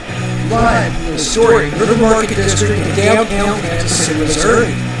live from the historic River Market District in downtown Kansas City,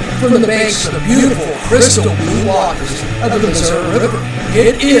 Missouri. From the banks of the beautiful crystal blue waters of the Missouri River,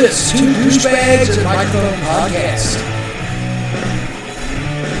 it is Two Douchebags and Microphone Podcast.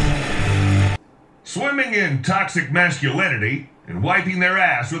 Swimming in toxic masculinity and wiping their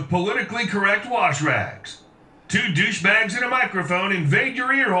ass with politically correct wash rags. Two douchebags and a microphone invade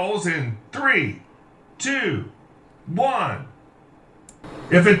your ear holes in 3, 2, 1.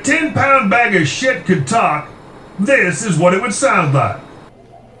 If a 10-pound bag of shit could talk, this is what it would sound like.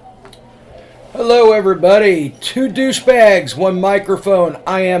 Hello everybody, Two Douchebags, One Microphone.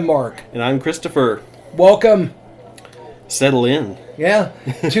 I am Mark. And I'm Christopher. Welcome. Settle in. Yeah.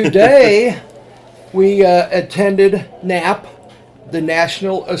 Today, we attended NAP, the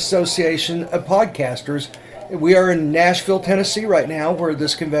National Association of Podcasters. We are in Nashville, Tennessee right now, where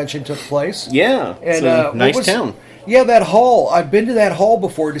this convention took place. Yeah, and, it's a nice town. Yeah, that hall. I've been to that hall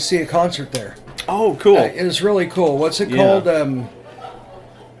before to see a concert there. Oh, cool. It's really cool. What's it called?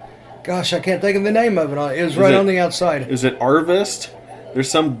 Gosh, I can't think of the name of it. It was on the outside. Is it Arvest?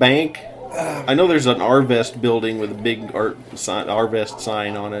 There's some bank. I know there's an Arvest building with a big Arvest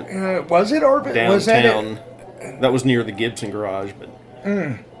sign on it. Was it Arvest? Downtown. Was that, that was near the Gibson garage, but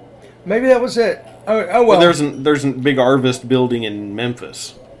maybe that was it. Oh well. There's a big Arvest building in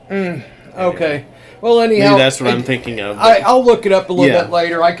Memphis. Okay. Well, anyhow, maybe that's what I'm thinking of. I'll look it up a little bit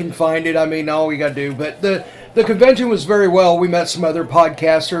later. I can find it. I mean, all we got to do. But the convention was very well. We met some other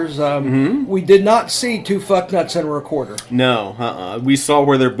podcasters. We did not see two fucknuts and a recorder. No, We saw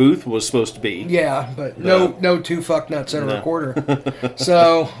where their booth was supposed to be. Yeah, but no two fucknuts and a recorder.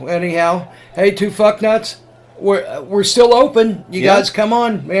 So, anyhow, hey, two fucknuts, we're still open. You guys come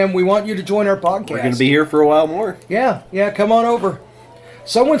on, man. We want you to join our podcast. We're going to be here for a while more. Yeah, come on over.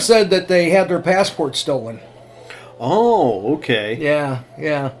 Someone said that they had their passport stolen. Oh, okay.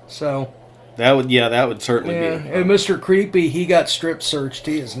 Yeah. So that would certainly be. And Mr. Creepy, he got strip searched.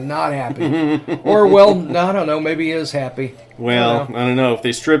 He is not happy. Or well, I don't know. Maybe he is happy. Well, I don't know. If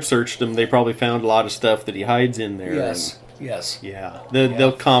they strip searched him, they probably found a lot of stuff that he hides in there. Yes. Yeah.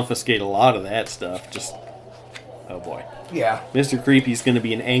 They'll confiscate a lot of that stuff. Just oh boy. Yeah. Mr. Creepy's going to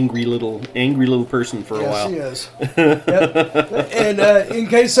be an angry little person for a while. Yes, he is. Yep. And in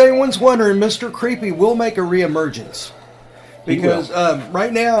case anyone's wondering, Mr. Creepy will make a reemergence. Because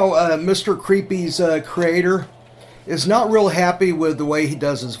right now, Mr. Creepy's creator is not real happy with the way he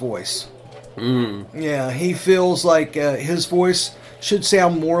does his voice. Yeah, he feels like his voice should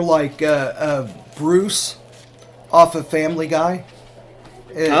sound more like Bruce off of Family Guy.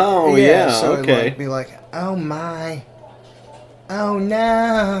 So okay. It'd be like, oh my... Oh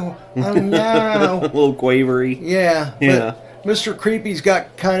no! Oh no! A little quavery. Yeah. But Mr. Creepy's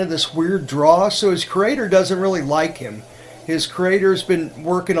got kind of this weird draw, so his creator doesn't really like him. His creator's been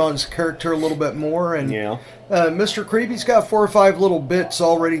working on his character a little bit more, and Mr. Creepy's got 4 or 5 little bits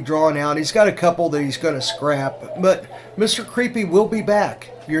already drawn out. He's got a couple that he's going to scrap, but Mr. Creepy will be back.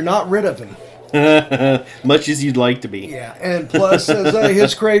 You're not rid of him. Much as you'd like to be. Yeah, and plus, as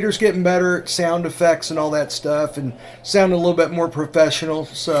his creator's getting better at sound effects and all that stuff, and sounding a little bit more professional,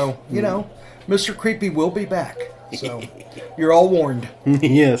 so, Mr. Creepy will be back. So, you're all warned.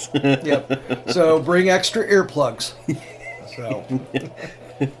 Yes. Yep. So, bring extra earplugs.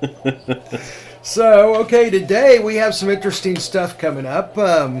 So, okay, today we have some interesting stuff coming up.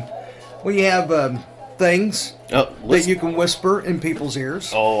 We have things that you can whisper in people's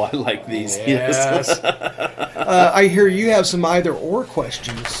ears. Oh, I like these. Yes. I hear you have some either or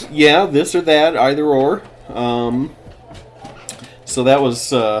questions. Yeah, this or that, either or. So that was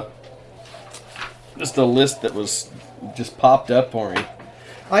just a list that was just popped up for me.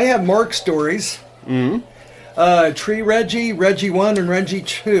 I have Mark stories. Tree Reggie, Reggie 1, and Reggie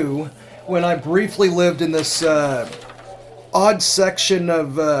 2. When I briefly lived in this odd section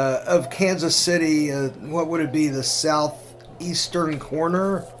of Kansas City, what would it be, the southeastern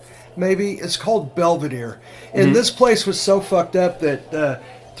corner, maybe? It's called Belvedere. And this place was so fucked up that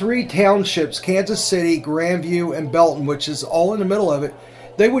 3 townships, Kansas City, Grandview, and Belton, which is all in the middle of it,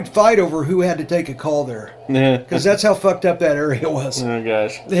 they would fight over who had to take a call there. Because that's how fucked up that area was. Oh,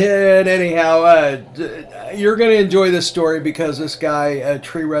 gosh. And anyhow, you're going to enjoy this story because this guy,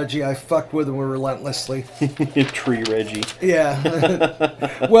 Tree Reggie, I fucked with him relentlessly. Tree Reggie.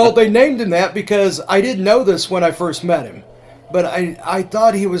 Yeah. Well, they named him that because I didn't know this when I first met him. But I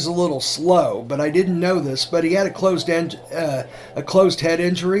thought he was a little slow, but I didn't know this. But he had a closed head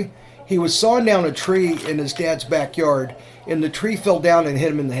injury. He was sawing down a tree in his dad's backyard, and the tree fell down and hit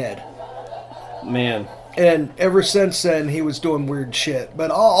him in the head. Man. And ever since then, he was doing weird shit.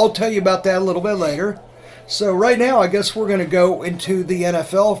 But I'll tell you about that a little bit later. So right now, I guess we're going to go into the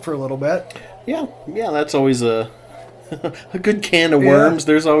NFL for a little bit. Yeah, that's always a good can of worms.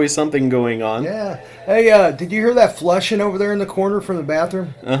 There's always something going on. Yeah. Hey, did you hear that flushing over there in the corner from the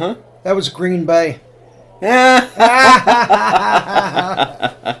bathroom? Uh-huh. That was Green Bay. Are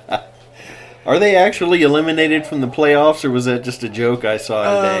they actually eliminated from the playoffs, or was that just a joke I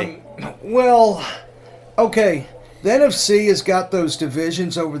saw today? Well, okay. The NFC has got those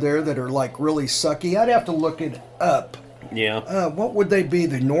divisions over there that are like really sucky. I'd have to look it up. Yeah. What would they be?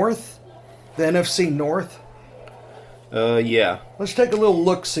 The North? The NFC North? Yeah. Let's take a little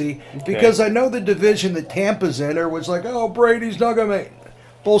look-see. Because I know the division that Tampa's in there was like, oh, Brady's not going to make...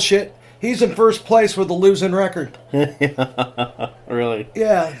 Bullshit. He's in first place with a losing record. Really?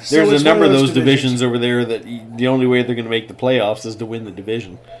 Yeah. There's a number of those divisions over there that the only way they're going to make the playoffs is to win the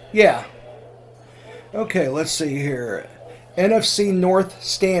division. Yeah. Okay, let's see here. NFC North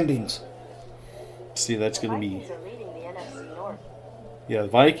standings. See, that's going to be... Vikings are leading the NFC North. Yeah, the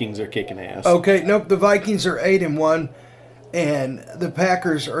Vikings are kicking ass. Okay, nope, the Vikings are 8-1, and the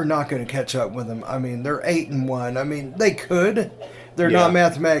Packers are not going to catch up with them. I mean, they're 8-1. I mean, they could. They're not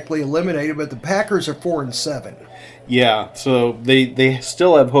mathematically eliminated, but the Packers are 4-7. Yeah, so they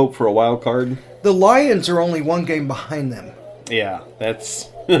still have hope for a wild card. The Lions are only one game behind them. Yeah, that's...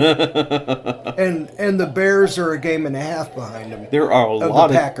 and the Bears are a game and a half behind them. There are a lot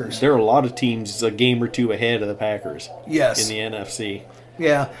of Packers. There are a lot of teams a game or two ahead of the Packers. Yes. In the NFC.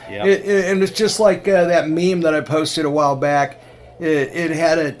 Yeah. Yep. And it's just like that meme that I posted a while back. It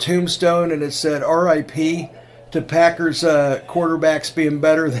had a tombstone and it said R.I.P. to Packers quarterbacks being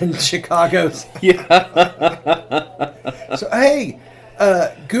better than Chicago's. Yeah. So, hey,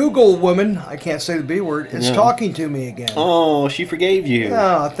 Google woman, I can't say the B word, is talking to me again. Oh, she forgave you.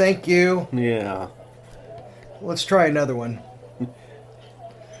 Oh, thank you. Yeah. Let's try another one.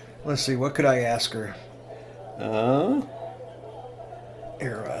 Let's see, what could I ask her?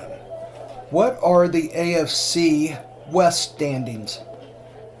 Here, what are the AFC West standings?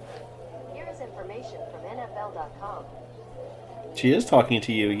 Here is information from NFL.com. She is talking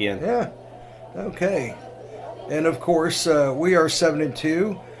to you again. Yeah. Okay. And of course, we are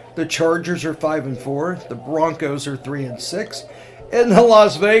 7-2. The Chargers are 5-4. The Broncos are 3-6. And the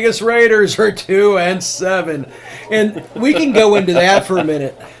Las Vegas Raiders are 2-7. And we can go into that for a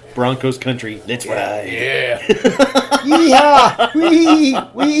minute. Broncos country. That's right. Yeah. Yeehaw! Wee!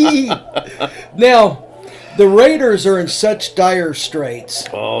 Wee! Now, the Raiders are in such dire straits.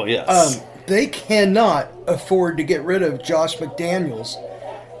 Oh, yes. They cannot afford to get rid of Josh McDaniels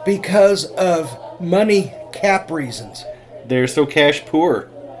because of money cap reasons. They're so cash poor.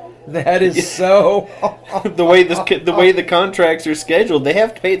 That is so. the way the contracts are scheduled, they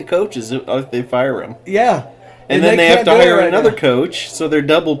have to pay the coaches if they fire them. Yeah. And then they have to hire another coach, so they're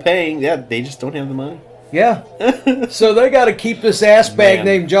double paying. Yeah, they just don't have the money. Yeah. So they got to keep this ass bag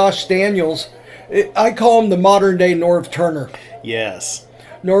named Josh Daniels. I call him the modern day Norv Turner. Yes.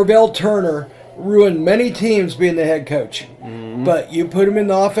 Norvell Turner ruined many teams being the head coach. Mm-hmm. But you put him in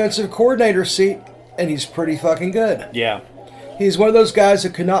the offensive coordinator seat, and he's pretty fucking good. Yeah. He's one of those guys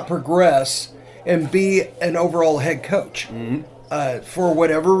that could not progress and be an overall head coach. Mm-hmm. For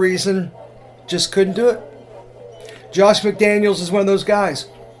whatever reason, just couldn't do it. Josh McDaniels is one of those guys.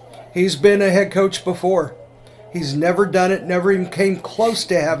 He's been a head coach before. He's never done it, never even came close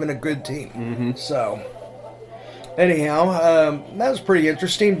to having a good team. Mm-hmm. So, anyhow, that was pretty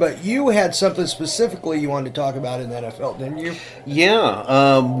interesting. But you had something specifically you wanted to talk about in the NFL, didn't you?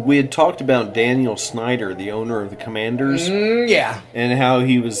 Yeah. We had talked about Daniel Snyder, the owner of the Commanders. Yeah. And how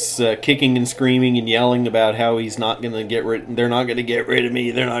he was kicking and screaming and yelling about how he's not going to get rid. They're not going to get rid of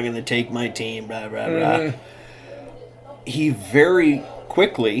me. They're not going to take my team. Blah blah blah. He very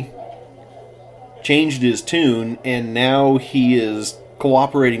quickly changed his tune, and now he is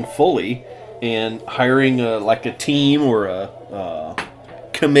cooperating fully and hiring a team or a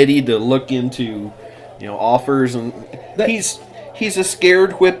committee to look into offers, and he's a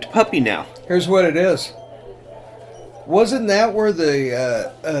scared whipped puppy now. Here's what it is. Wasn't that where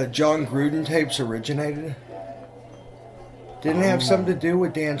the John Gruden tapes originated? Didn't it have something to do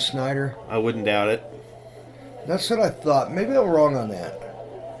with Dan Snyder? I wouldn't doubt it. That's what I thought. Maybe I'm wrong on that.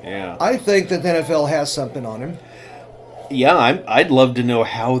 Yeah. I think that the NFL has something on him. Yeah, I'd love to know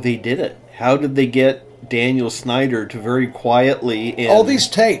how they did it. How did they get Daniel Snyder to very quietly... And all these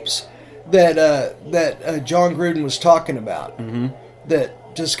tapes that John Gruden was talking about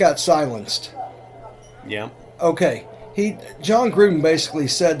that just got silenced. Yeah. Okay. John Gruden basically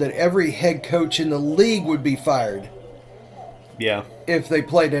said that every head coach in the league would be fired. Yeah. If they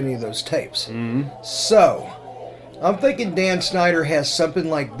played any of those tapes. Mm-hmm. So... I'm thinking Dan Snyder has something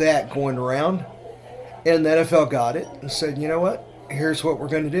like that going around. And the NFL got it and said, you know what? Here's what we're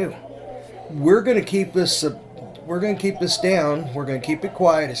going to do. We're going to keep this. We're going to keep this down. We're going to keep it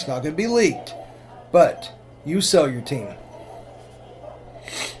quiet. It's not going to be leaked. But you sell your team.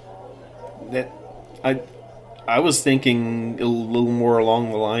 That I was thinking a little more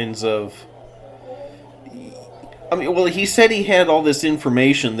along the lines of. I mean, well, he said he had all this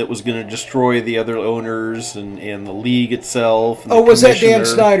information that was going to destroy the other owners and the league itself. And was that Dan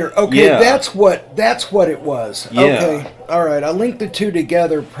Snyder? Okay, yeah. that's what it was. Yeah. Okay, all right. I linked the two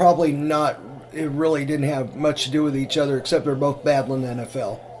together. Probably not. It really didn't have much to do with each other, except they're both battling the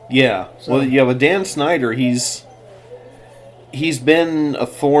NFL. Yeah. So. Well, yeah. With Dan Snyder, he's been a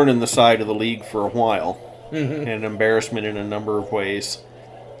thorn in the side of the league for a while, and an embarrassment in a number of ways,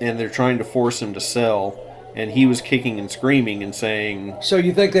 and they're trying to force him to sell. And he was kicking and screaming and saying... So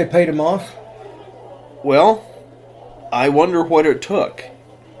you think they paid him off? Well, I wonder what it took.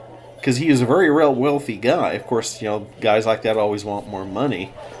 Because he is a very wealthy guy. Of course, guys like that always want more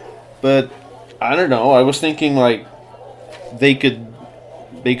money. But, I don't know. I was thinking, like, they could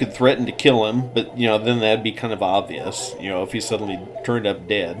threaten to kill him. But, then that'd be kind of obvious. If he suddenly turned up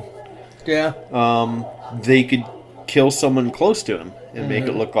dead. Yeah. They could kill someone close to him and make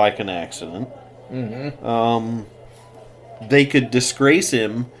it look like an accident. They could disgrace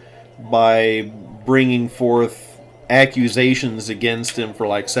him by bringing forth accusations against him for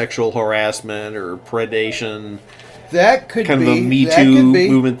like sexual harassment or predation. That could kind be of a Me that Too could be.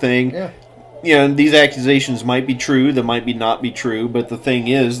 movement thing. Yeah. And these accusations might be true, they might not be true, but the thing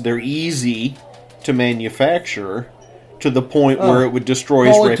is, they're easy to manufacture to the point where it would destroy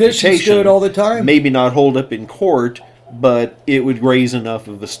his Politicians reputation. do it all the time. Maybe not hold up in court, but it would raise enough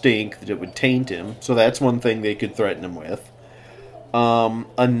of a stink that it would taint him. So that's one thing they could threaten him with.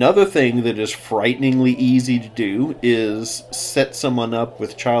 Another thing that is frighteningly easy to do is set someone up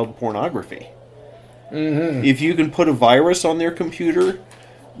with child pornography. If you can put a virus on their computer,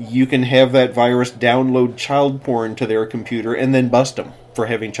 you can have that virus download child porn to their computer and then bust them for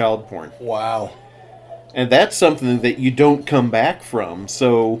having child porn. Wow. And that's something that you don't come back from.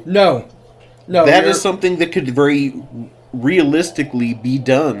 So No, that is something that could very realistically be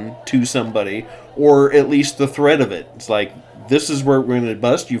done to somebody, or at least the threat of it. It's like, this is what we're going to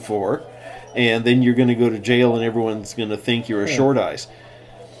bust you for, and then you're going to go to jail and everyone's going to think you're a short eyes.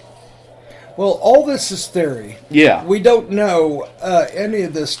 Well, all this is theory. Yeah. We don't know any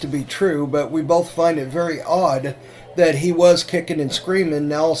of this to be true, but we both find it very odd that he was kicking and screaming.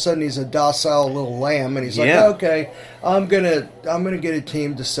 Now all of a sudden he's a docile little lamb, and he's like, "Okay, I'm gonna get a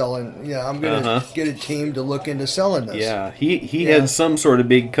team to sell it. Yeah, I'm gonna get a team to look into selling this." Yeah, he had some sort of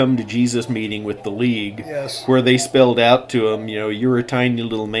big come to Jesus meeting with the league, Yes. where they spelled out to him, you're a tiny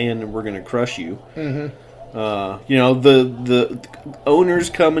little man and we're going to crush you. The owners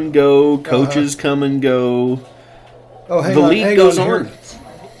come and go, coaches come and go. Oh, hang The on, league hang goes on. on. Here.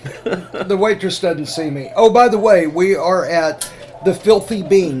 The waitress doesn't see me. Oh, by the way, we are at the Filthy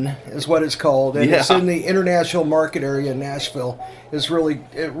Bean, is what it's called, and it's in the international market area in Nashville. It's really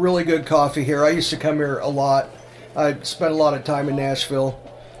good coffee here. I used to come here a lot. I spent a lot of time in Nashville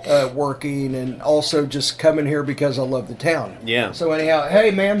working, and also just coming here because I love the town. Yeah. So anyhow, hey,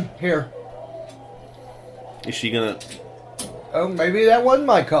 ma'am, here. Is she going to... Oh, maybe that wasn't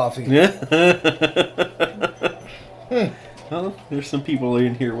my coffee. Well, there's some people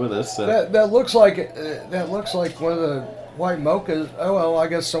in here with us. So. That looks like one of the white mochas. Oh well, I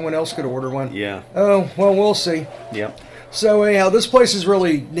guess someone else could order one. Yeah. Oh well, we'll see. Yep. So anyhow, this place is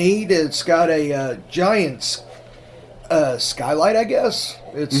really neat. It's got a giant skylight, I guess.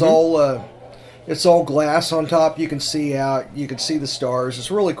 It's all glass on top. You can see out. You can see the stars.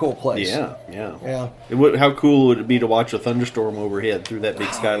 It's a really cool place. Yeah. How cool would it be to watch a thunderstorm overhead through that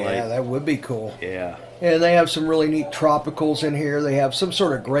big skylight? Yeah, that would be cool. Yeah. And they have some really neat tropicals in here. They have some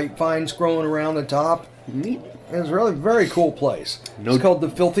sort of grapevines growing around the top. Neat. It's a really very cool place. It's called the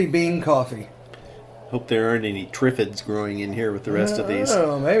Filthy Bean Coffee. Hope there aren't any triffids growing in here with the rest of these.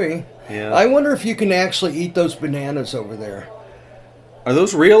 Oh, maybe. Yeah. I wonder if you can actually eat those bananas over there. Are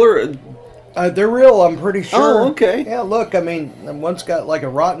those real or... They're real, I'm pretty sure. Oh, okay. Yeah, look, I mean, one's got like a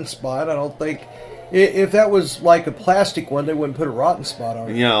rotten spot. I don't think... If that was like a plastic one, they wouldn't put a rotten spot on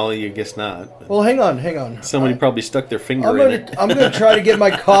it. No, you guess not. Well, hang on. Somebody probably stuck their finger in it. I'm going to try to get my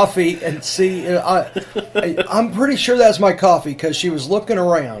coffee and see. I'm pretty sure that's my coffee because she was looking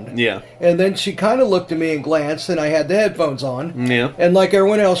around. Yeah. And then she kind of looked at me and glanced, and I had the headphones on. Yeah. And like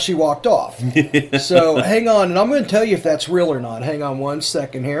everyone else, she walked off. So hang on, and I'm going to tell you if that's real or not. Hang on one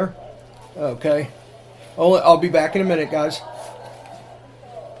second here. Okay. I'll be back in a minute, guys.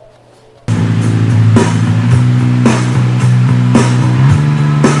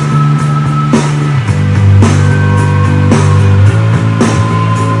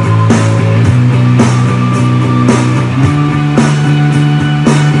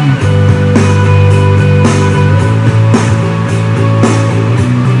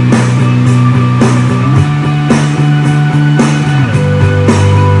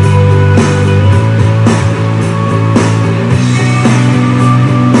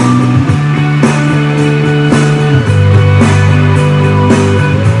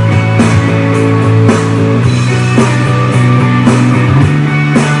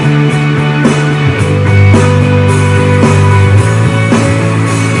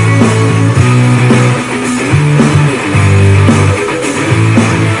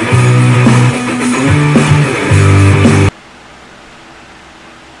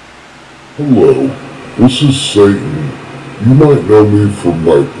 Hello, this is Satan. You might know me from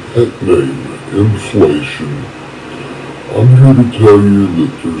my pet name, Inflation. I'm here to tell you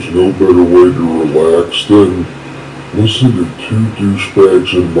that there's no better way to relax than listen to two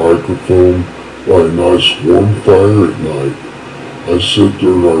douchebags in a microphone by a nice warm fire at night. I sit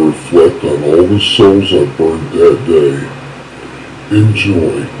there and I reflect on all the souls I burned that day.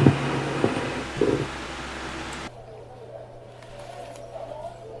 Enjoy.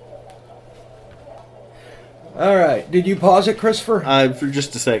 All right. Did you pause it, Christopher? For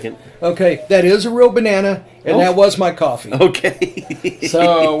just a second. Okay. That is a real banana, and that was my coffee. Okay.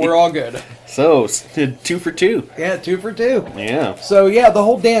 So we're all good. So, 2 for 2. Yeah, 2 for 2. Yeah. So yeah, the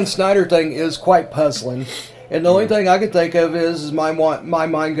whole Dan Snyder thing is quite puzzling. And the only thing I could think of is my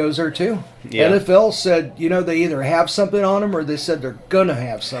mind goes there too. Yeah. NFL said, they either have something on them or they said they're going to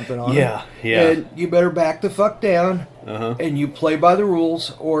have something on them. Yeah. And you better back the fuck down Uh-huh. and you play by the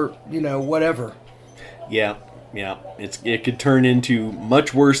rules or, whatever. Yeah. It could turn into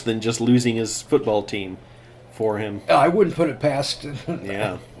much worse than just losing his football team for him. I wouldn't put it past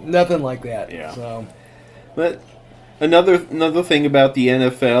Yeah. nothing like that. Yeah. So. But another thing about the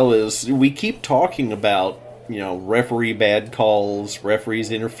NFL is we keep talking about, referee bad calls,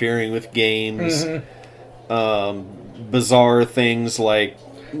 referees interfering with games, bizarre things like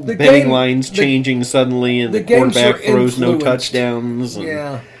betting lines changing suddenly and the quarterback throws no touchdowns.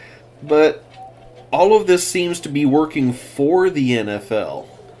 Yeah. But all of this seems to be working for the NFL.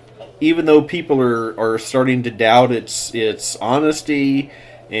 Even though people are starting to doubt its honesty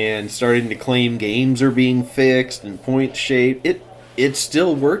and starting to claim games are being fixed and points shaved, it's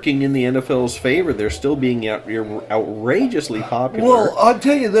still working in the NFL's favor. They're still being outrageously popular. Well, I'll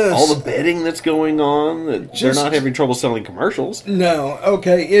tell you this. All the betting that's going on, they're not having trouble selling commercials. No,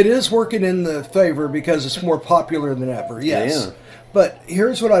 okay. It is working in the favor because it's more popular than ever, yes. Yeah. But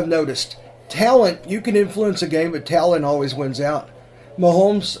here's what I've noticed. Talent, you can influence a game, but talent always wins out.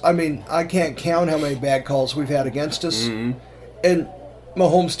 Mahomes, I can't count how many bad calls we've had against us. Mm-hmm. And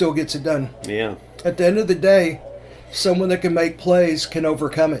Mahomes still gets it done. Yeah. At the end of the day, someone that can make plays can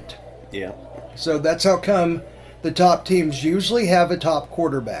overcome it. Yeah. So that's how come the top teams usually have a top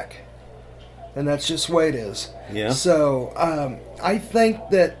quarterback. And that's just the way it is. Yeah. So I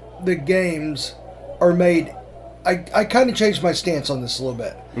think that the games are made... I kind of changed my stance on this a little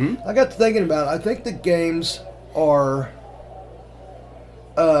bit. Mm-hmm. I got to thinking about it. I think the games are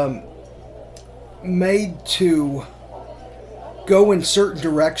made to go in certain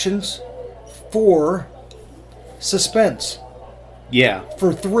directions for suspense. Yeah.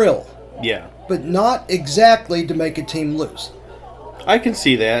 For thrill. Yeah. But not exactly to make a team lose. I can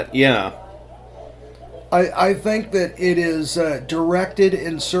see that, yeah. I think that it is directed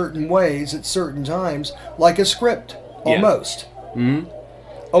in certain ways at certain times, like a script, almost. Mm-hmm.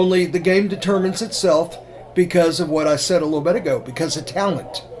 Only the game determines itself because of what I said a little bit ago, because of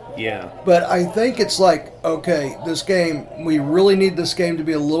talent. Yeah. But I think it's like, okay, this game, we really need this game to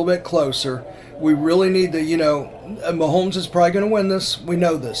be a little bit closer. We really need to, Mahomes is probably going to win this. We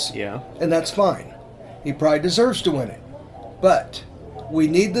know this. Yeah. And that's fine. He probably deserves to win it. But we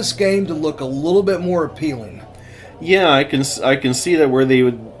need this game to look a little bit more appealing. Yeah, I can see that where they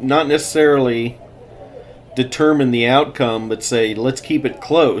would not necessarily determine the outcome, but say let's keep it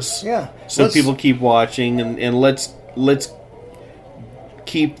close. Yeah. So people keep watching, and let's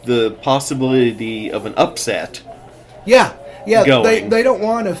keep the possibility of an upset. Yeah. Yeah, going. They don't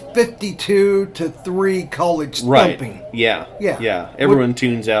want a 52-3 college thumping. Right. Yeah. Yeah. Yeah. Everyone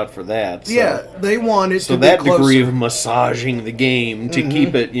tunes out for that. So. Yeah, they want it So to be that closer. degree of massaging the game to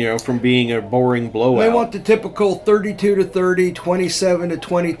keep it, from being a boring blowout. They want the typical 32-30,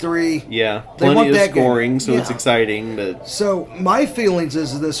 27-23. Yeah, They plenty want of that game. scoring, so it's Yeah. exciting. But So my feelings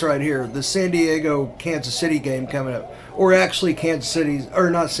is this right here: the San Diego-Kansas City game coming up, or actually Kansas City's, or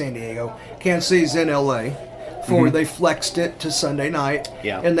not San Diego, Kansas City's in LA. Before they flexed it to Sunday night.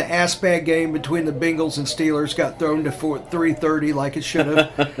 Yeah. And the ass bag game between the Bengals and Steelers got thrown to 3:30 like it should have.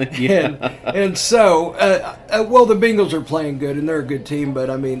 Yeah. And so, well, the Bengals are playing good, and they're a good team, but,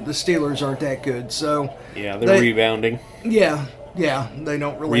 the Steelers aren't that good. So yeah, they're rebounding. Yeah, they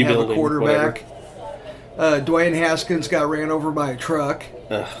don't really have a Rebuilding, quarterback. Dwayne Haskins got ran over by a truck.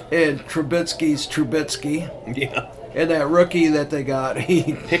 Ugh. And Trubisky's Trubisky. Yeah. And that rookie that they got,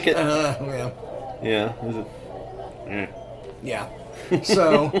 Pickett. yeah. Yeah. Is it? Yeah. Yeah.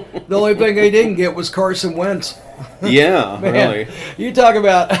 So the only thing they didn't get was Carson Wentz. Yeah, Man, really. You talk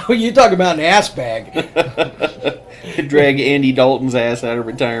about an ass bag. Drag Andy Dalton's ass out of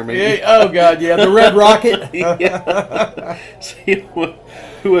retirement. Yeah, oh God, yeah, the Red Rocket. Yeah. See,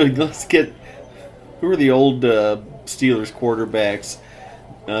 who are the old Steelers quarterbacks?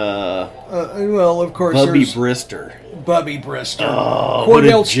 Well, of course, Bubby there's Brister. Bubby Brister. Oh, Cordell what a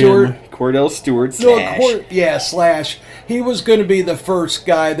gem. Stewart. Cordell Stewart Slash. Slash. He was going to be the first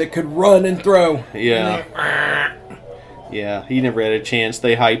guy that could run and throw. Yeah. Yeah, he never had a chance.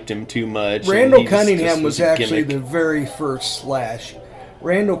 They hyped him too much. Randall Cunningham just was a actually gimmick. the very first Slash.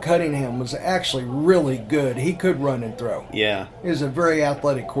 Randall Cunningham was actually really good. He could run and throw. Yeah. He was a very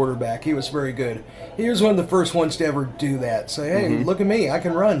athletic quarterback. He was very good. He was one of the first ones to ever do that. Say, hey, look at me, I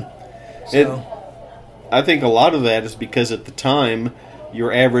can run. So, I think a lot of that is because at the time,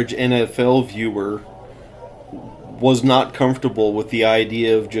 your average NFL viewer was not comfortable with the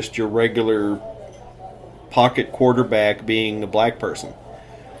idea of just your regular pocket quarterback being a black person.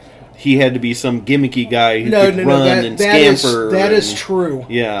 He had to be some gimmicky guy who could run and scamper. That is true.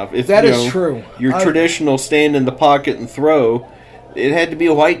 Yeah, if That is true. Your traditional stand in the pocket and throw, it had to be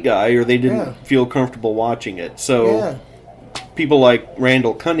a white guy, or they didn't feel comfortable watching it. So, people like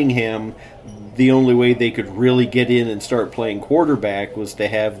Randall Cunningham, the only way they could really get in and start playing quarterback was to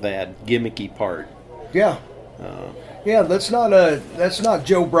have that gimmicky part. Yeah. Yeah, that's not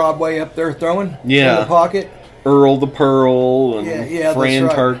Joe Broadway up there throwing in the pocket. Earl the Pearl and Fran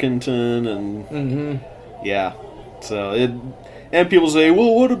that's right. Tarkenton and so and people say,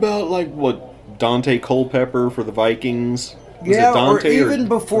 well, what about Dante Culpepper for the Vikings? Was it Dante or even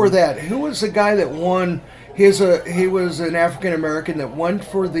before that, who was the guy that won? He was an African American that won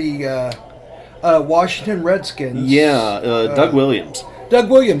for the Washington Redskins. Doug Williams. Doug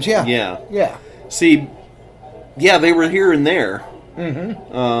Williams, Yeah. See, they were here and there.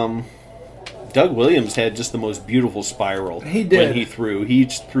 Doug Williams had just the most beautiful spiral. He did. When he threw. He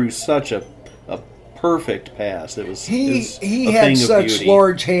threw such a perfect pass. It was he a had thing such of beauty.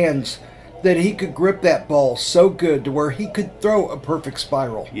 large hands that he could grip that ball so good to where he could throw a perfect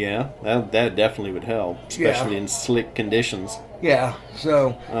spiral. Yeah, that definitely would help, especially in slick conditions. Yeah,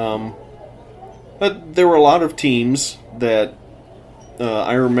 so... but there were a lot of teams that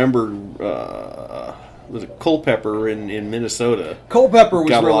I remember... was it Culpepper in Minnesota? Culpepper was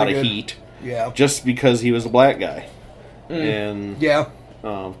got really a lot good. of heat. Yeah. Just because he was a black guy. And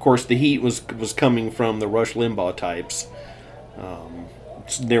of course the heat was coming from the Rush Limbaugh types.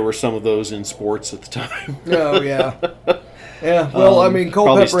 There were some of those in sports at the time. Oh, yeah. Yeah, well, I mean,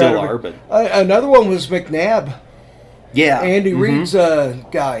 Culpepper probably still are, but... another one was McNabb. Yeah. Andy Reid's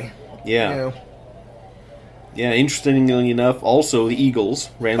guy. Yeah. You know. Yeah, interestingly enough, also the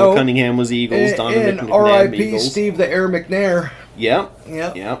Eagles. Randall Cunningham was Eagles. Donovan And McNabb R.I.P. Eagles. Steve the Air McNair. Yep.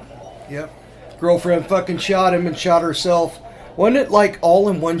 Yep. Girlfriend fucking shot him and shot herself. Wasn't it like all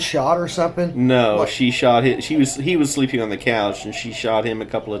in one shot or something? No, Like- she shot him. He was sleeping on the couch, and she shot him a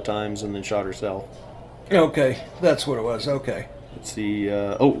couple of times and then shot herself. Okay, that's what it was. Okay. Let's see.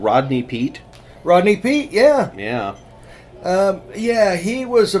 Rodney Pete. Rodney Pete, yeah. Yeah. Yeah, he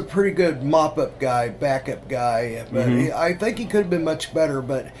was a pretty good mop-up guy, backup guy, but I think he could have been much better.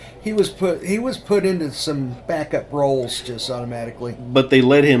 But he was put into some backup roles just automatically. But they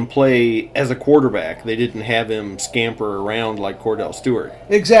let him play as a quarterback. They didn't have him scamper around like Cordell Stewart.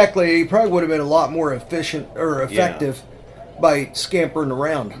 Exactly, he probably would have been a lot more efficient or effective by scampering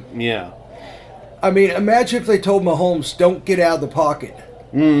around. Yeah. I mean, imagine if they told Mahomes, "Don't get out of the pocket."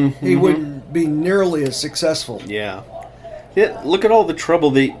 He wouldn't be nearly as successful. Yeah. Look at all the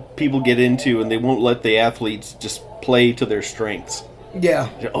trouble that people get into, and they won't let the athletes just play to their strengths. Yeah.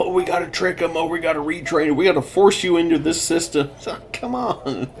 Oh, we got to trick them. Oh, we got to retrain them. We got to force you into this system. Come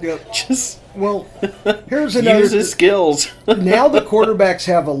on. Yep. Just Well, here's another. use his skills. Now the quarterbacks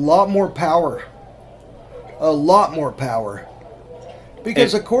have a lot more power. A lot more power.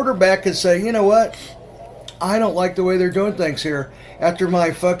 Because a quarterback could say, you know what? I don't like the way they're doing things here. After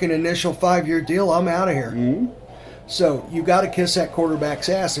my fucking initial 5-year deal, I'm out of here. Mm-hmm. So you got to kiss that quarterback's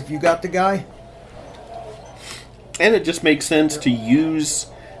ass if you got the guy. And it just makes sense to use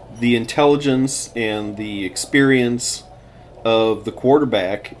the intelligence and the experience of the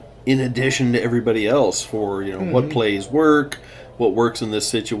quarterback in addition to everybody else for, what plays work, what works in this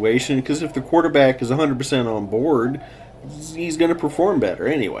situation. Because if the quarterback is 100% on board, he's going to perform better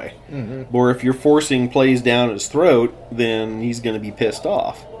anyway. Or if you're forcing plays down his throat, then he's going to be pissed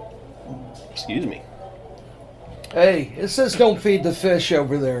off. Excuse me. Hey, it says don't feed the fish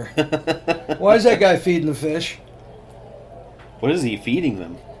over there. Why is that guy feeding the fish? What is he feeding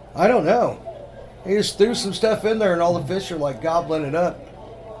them? I don't know. He just threw some stuff in there and all the fish are like gobbling it up.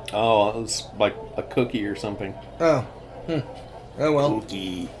 Oh, it's like a cookie or something. Oh. Oh, well.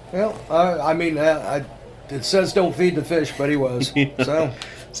 Cookie. Well, it says don't feed the fish, but he was. So.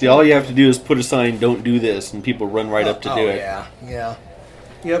 See, all you have to do is put a sign, "Don't do this," and people run right up to do it. Yeah.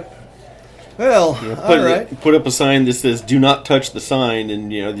 Yep. Well, all right. Put up a sign that says "Do not touch the sign,"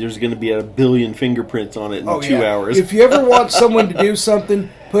 and there's going to be 1 billion fingerprints on it in 2 hours. If you ever want someone to do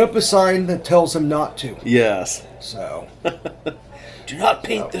something, put up a sign that tells them not to. Yes. So, do not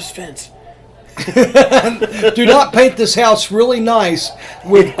paint this fence. Do not paint this house really nice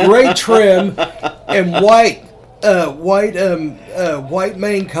with gray trim and white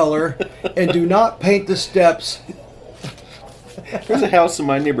main color, and do not paint the steps. There's a house in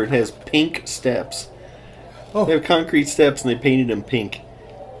my neighborhood that has pink steps. Oh. They have concrete steps and they painted them pink.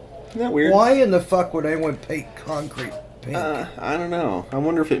 Isn't that weird? Why in the fuck would anyone paint concrete pink? I don't know. I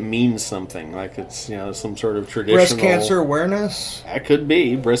wonder if it means something. Like it's some sort of traditional... Breast cancer awareness? That could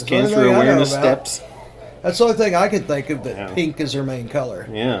be. Breast cancer only thing I know awareness about. steps. That's the only thing I can think of, that pink is their main color.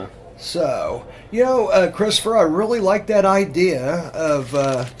 Yeah. So, Christopher, I really like that idea of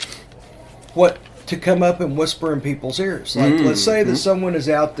what to come up and whisper in people's ears. Like, let's say that someone is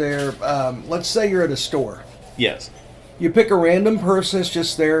out there, let's say you're at a store. Yes. You pick a random person that's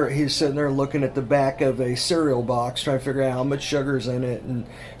just there, he's sitting there looking at the back of a cereal box, trying to figure out how much sugar's in it, and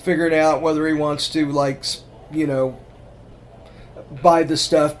figuring out whether he wants to, buy the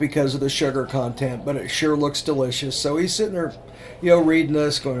stuff because of the sugar content, but it sure looks delicious. So he's sitting there, reading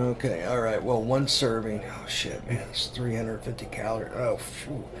this, going, okay, all right, well, 1 serving. Oh, shit, man, it's 350 calories. Oh,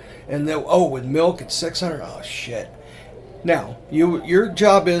 phew. And then, with milk, it's 600. Oh, shit. Now, your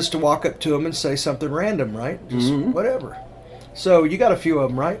job is to walk up to him and say something random, right? Just whatever. So you got a few of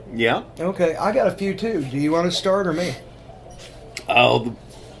them, right? Yeah. Okay, I got a few, too. Do you want to start or me? Oh, the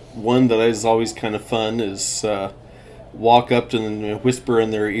one that is always kind of fun is walk up to them and whisper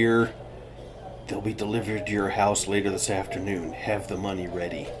in their ear, "They'll be delivered to your house later this afternoon. Have the money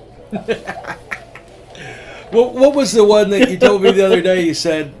ready." What was the one that you told me the other day? You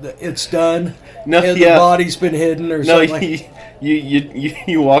said it's done, and the body's been hidden, or something. No,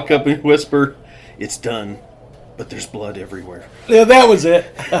 you walk up and whisper, "It's done, but there's blood everywhere." Yeah, that was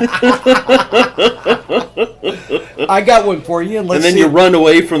it. I got one for you, and then you run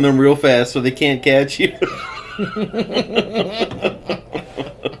away from them real fast so they can't catch you.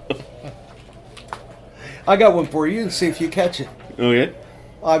 I got one for you, and see if you catch it. Okay.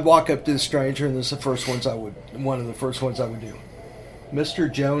 I'd walk up to the stranger, and this is one of the first ones I would do.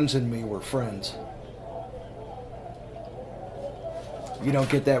 Mr. Jones and me were friends. You don't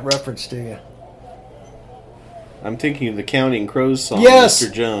get that reference, do you? I'm thinking of the Counting Crows song, yes,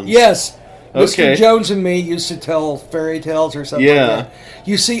 Mr. Jones. Yes. Okay. Mr. Jones and me used to tell fairy tales or something like that.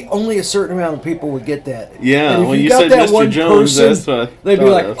 You see, only a certain amount of people would get that. Yeah, and if when you you got said that Mr. one Jones, person, that's what they'd be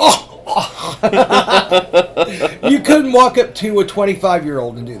like, oh! You couldn't walk up to a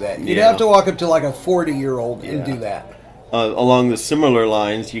 25-year-old and do that. You'd have to walk up to like a 40-year-old and do that. Along the similar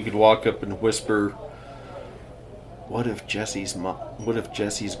lines, you could walk up and whisper, What if Jesse's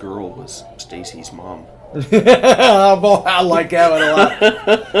girl was Stacy's mom? I like that one a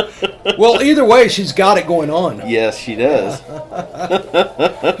lot. Well, either way, she's got it going on. Yes, she does.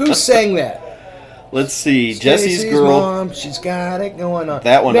 Who sang that? Let's see. Stacey's Jesse's girl. Mom, she's got it going on.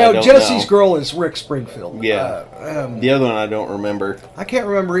 That one now, I don't Jesse's know. girl is Rick Springfield. Yeah. The other one I don't remember. I can't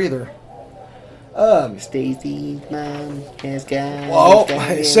remember either. Stacy's mom has got. Well,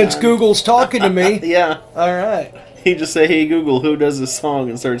 since Google's talking to me. Yeah. All right. He just say, "Hey Google, who does this song?"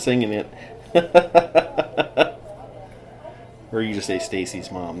 and start singing it. Or you just say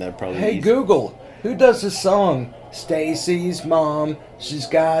Stacy's mom. That'd probably be Hey easy. Google, who does this song? Stacy's mom, she's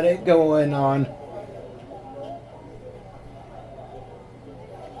got it going on.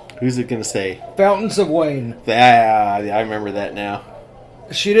 Who's it gonna say? Fountains of Wayne. I remember that now.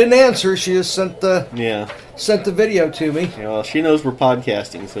 She didn't answer. She just sent the video to me. Yeah, well, she knows we're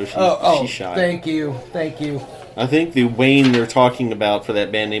podcasting, so she's shy. Thank you. I think the Wayne they're talking about for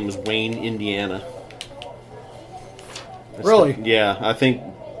that band name is Wayne, Indiana. Really? Yeah, I think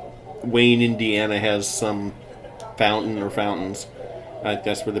Wayne, Indiana has some fountain or fountains.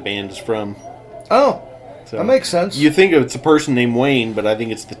 That's where the band is from. Oh, so that makes sense. You think it's a person named Wayne, but I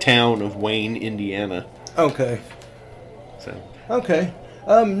think it's the town of Wayne, Indiana. Okay. So. Okay.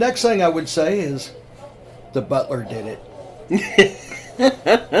 Next thing I would say is the butler did it.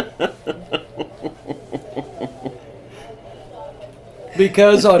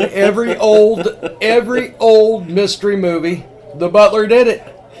 Because on every old mystery movie, the butler did it.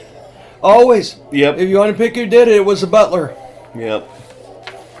 Always. Yep. If you want to pick who did it, it was the butler. Yep.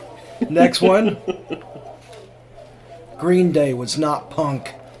 Next one. Green Day was not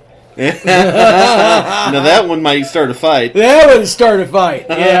punk. Now that one might start a fight. That would start a fight,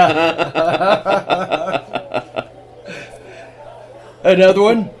 yeah. Another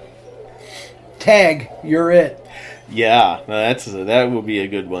one. Tag, you're it. Yeah, that would be a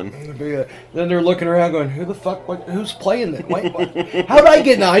good one. Then they're looking around going, who the fuck, who's playing this? Wait, what? How did I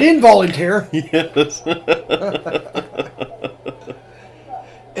get in? I didn't volunteer. Yes.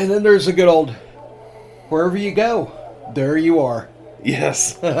 And then there's a good old, wherever you go, there you are.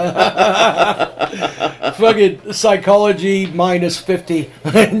 Yes. Fucking psychology minus 50.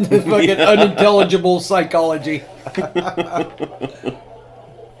 Fucking unintelligible psychology.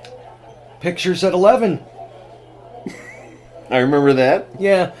 Pictures at 11. I remember that.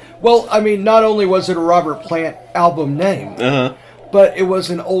 Yeah. Well, I mean, not only was it a Robert Plant album name, but it was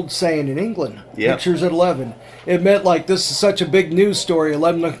an old saying in England. Yep. Pictures at 11. It meant like this is such a big news story,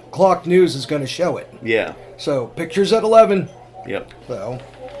 11 o'clock news is going to show it. Yeah. So, pictures at 11. Yep. So,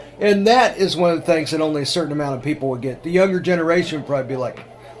 and that is one of the things that only a certain amount of people would get. The younger generation would probably be like,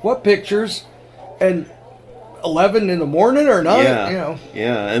 what pictures? And 11 in the morning or not? Yeah. You know.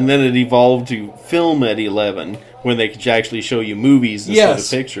 Yeah, and then it evolved to film at 11 when they could actually show you movies instead of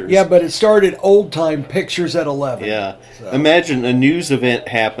pictures. Yeah, but it started old time pictures at 11. Yeah. So. Imagine a news event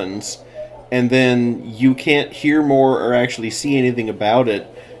happens and then you can't hear more or actually see anything about it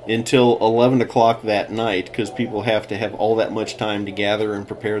until 11 o'clock that night because people have to have all that much time to gather and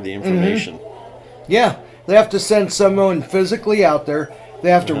prepare the information. Mm-hmm. Yeah, they have to send someone physically out there. They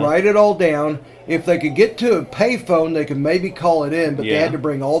have to write it all down. If they could get to a payphone, they could maybe call it in, but they had to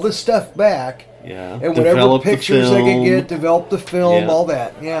bring all this stuff back. Yeah. And whatever Develop pictures the they could film. get, develop the film, all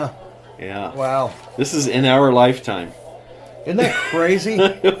that. Yeah. Yeah. Wow. This is in our lifetime. Isn't that crazy?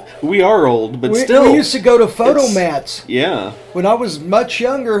 We are old, but we still. We used to go to photomats. Yeah. When I was much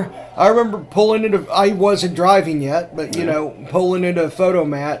younger, I remember pulling into, I wasn't driving yet, but, you know, pulling into a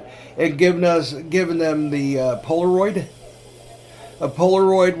photomat and giving them the Polaroid. A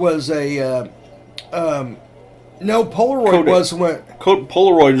Polaroid was a, no, Polaroid Kodak. was when...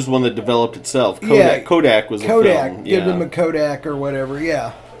 Polaroid was one that developed itself. Kodak was a film. Give them a Kodak or whatever,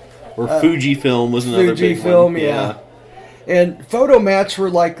 yeah. Or Fujifilm was another big one. Fujifilm, yeah. And photomats were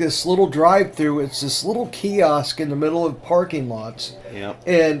like this little drive-through. It's this little kiosk in the middle of parking lots. Yep.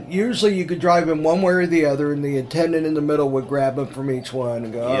 And usually you could drive in one way or the other, and the attendant in the middle would grab them from each one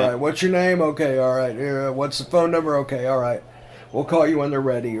and go, all right, what's your name? Okay, all right. What's the phone number? Okay, all right. We'll call you when they're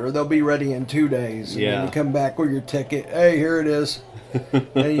ready, or they'll be ready in 2 days. And then you come back with your ticket. Hey, here it is.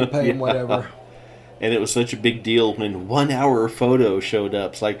 And you pay them whatever. And it was such a big deal when 1 hour photo showed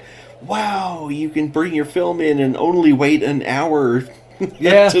up. It's like, wow, you can bring your film in and only wait an hour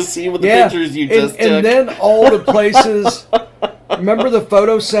to see what the pictures you just took. And then all the places, remember the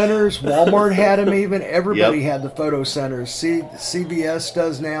photo centers? Walmart had them even. Everybody had the photo centers. CVS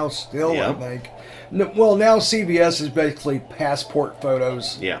does now still, I think. Well, now CVS is basically passport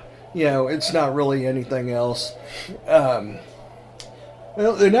photos. Yeah. You know, it's not really anything else. Well,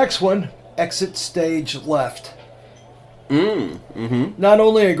 the next one, Exit Stage Left. Not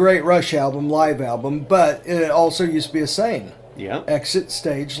only a great Rush album, live album, but it also used to be a saying. Yeah. Exit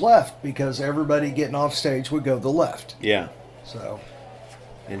stage left, because everybody getting off stage would go the left. Yeah. So.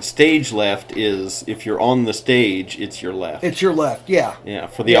 And stage left is, if you're on the stage, it's your left. It's your left, yeah. Yeah,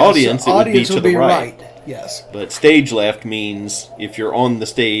 for the audience, so it would be to the right. Yes. But stage left means if you're on the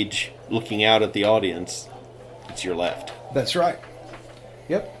stage looking out at the audience, it's your left. That's right.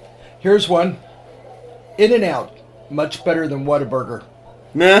 Yep. Here's one. In and Out. Much better than Whataburger.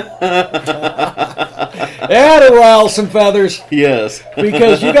 Yeah, to rile some feathers. Yes.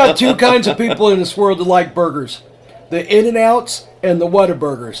 Because you got two kinds of people in this world that like burgers. The In-N-Outs and the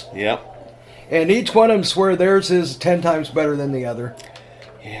Whataburgers. Yep. And each one of them swear theirs is 10 times better than the other.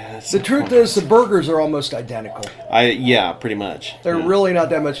 Yeah. The truth is, the burgers are almost identical. Yeah, pretty much. They're really not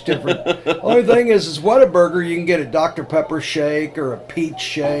that much different. Only thing is Whataburger, you can get a Dr. Pepper shake or a peach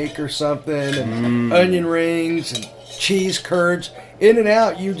shake or something, and onion rings and cheese curds. In and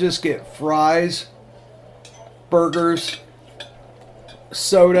Out, you just get fries, burgers,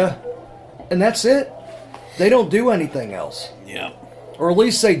 soda, and that's it. They don't do anything else. Yeah. Or at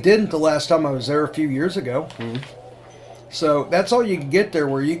least they didn't the last time I was there a few years ago. So that's all you can get there,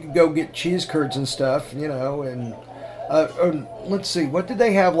 where you can go get cheese curds and stuff, you know, and let's see, what did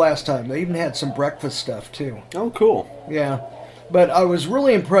they have last time? They even had some breakfast stuff too. Oh, cool. Yeah. But I was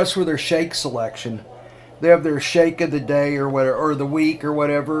really impressed with their shake selection. They have their shake of the day or whatever, or the week or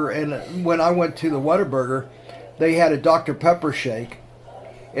whatever, and when I went to the Whataburger, they had a Dr. Pepper shake.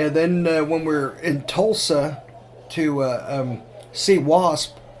 And then when we were in Tulsa to see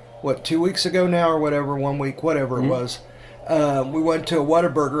Wasp, 2 weeks ago now or whatever, 1 week, whatever it was, we went to a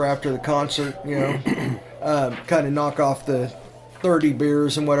Whataburger after the concert, you know, kind of knock off the 30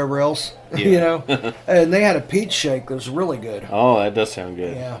 beers and whatever else, you know. And they had a peach shake that was really good. Oh, that does sound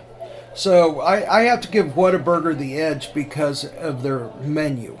good. Yeah. So I have to give Whataburger the edge because of their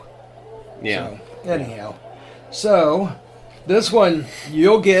menu. Yeah. So, anyhow. So, this one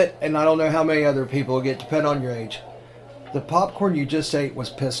you'll get, and I don't know how many other people will get, depending on your age. The popcorn you just ate was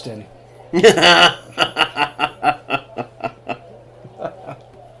pissed in.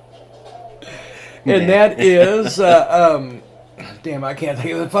 And that is, damn, I can't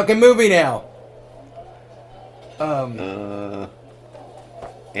think of the fucking movie now.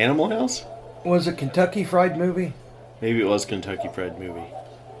 Animal House? Was it Kentucky Fried Movie? Maybe it was Kentucky Fried Movie.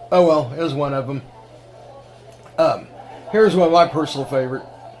 Oh well, it was one of them. Here's one of my personal favorite.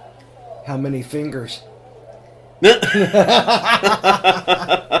 How many fingers?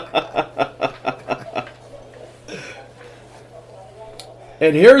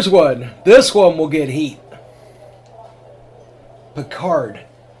 And here's one. This one will get heat. Picard,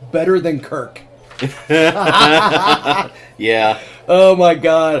 better than Kirk. Yeah. Oh my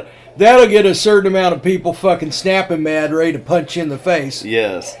God. That'll get a certain amount of people fucking snapping mad, ready to punch you in the face.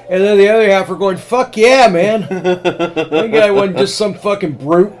 Yes. And then the other half are going, fuck yeah, man. That guy wasn't just some fucking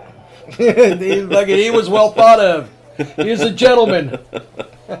brute. He was well thought of. He was a gentleman.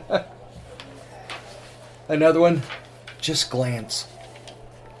 Another one, just glance.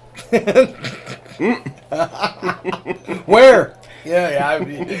 Where? Yeah,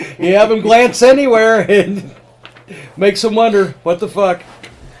 you have him glance anywhere and makes them wonder, what the fuck?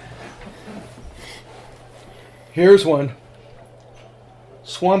 Here's one.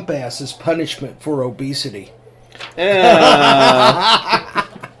 Swamp ass is punishment for obesity. There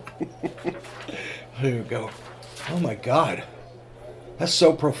you go. Oh my God. That's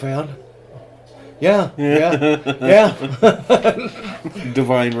so profound. Yeah.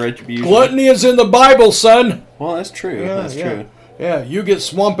 Divine retribution. Gluttony is in the Bible, son. Well, that's true. That's true. Yeah, you get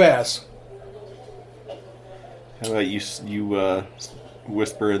swamp ass. How about you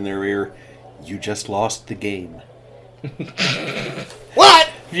whisper in their ear, you just lost the game. What?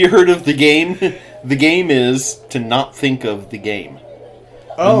 Have you heard of the game? The game is to not think of the game.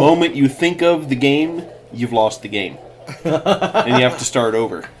 The moment you think of the game, you've lost the game. And you have to start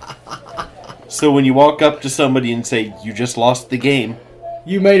over. So when you walk up to somebody and say, you just lost the game.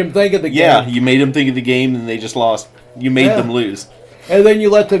 You made them think of the game. Yeah, you made them think of the game and they just lost. You made them lose. And then you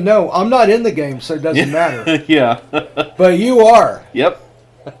let them know, I'm not in the game, so it doesn't matter. Yeah. But you are. Yep.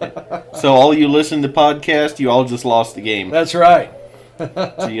 So all you listen to podcast, you all just lost the game. That's right.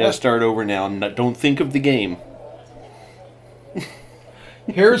 So you gotta start over now. Don't think of the game.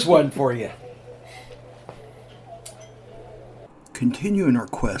 Here's one for you. Continuing our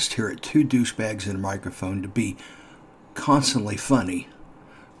quest here at Two Douchebags and a Microphone to be constantly funny,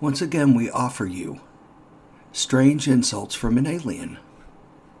 once again we offer you strange insults from an alien.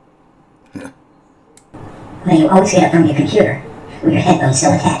 Well, you always get it from your computer, with your headphones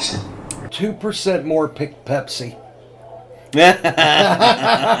still attached. 2% more pick Pepsi.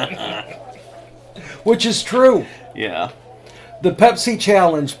 Which is true. Yeah. The Pepsi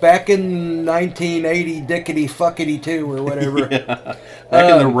Challenge back in 1980 dickety fuckety 2 or whatever. Yeah.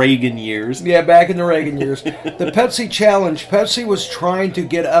 Back in the Reagan years. Yeah, back in the Reagan years. The Pepsi Challenge, Pepsi was trying to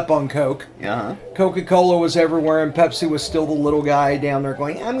get up on Coke. Yeah. Coca-Cola was everywhere, and Pepsi was still the little guy down there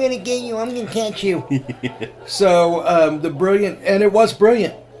going, I'm going to get you, I'm going to catch you. So, and it was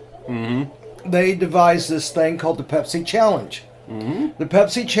brilliant. Mm-hmm. They devised this thing called the Pepsi Challenge. Mm-hmm. The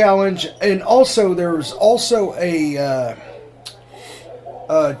Pepsi Challenge, and also there was also a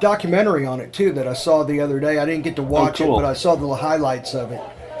documentary on it too that I saw the other day. I didn't get to watch it, but I saw the highlights of it.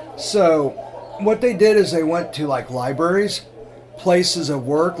 So what they did is they went to like libraries, places of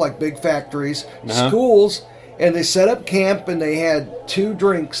work like big factories, schools, and they set up camp and they had 2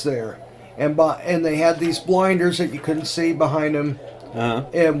 drinks there, and they had these blinders that you couldn't see behind them,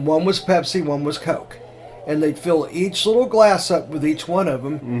 and one was Pepsi, one was Coke. And they'd fill each little glass up with each one of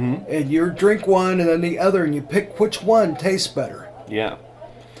them, and you drink one and then the other, and you pick which one tastes better. Yeah.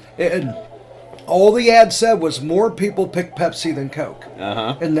 And all the ad said was more people picked Pepsi than Coke.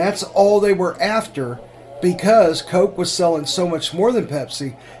 And that's all they were after, because Coke was selling so much more than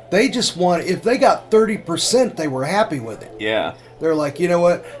Pepsi. They just wanted, if they got 30%, they were happy with it. Yeah. They're like, you know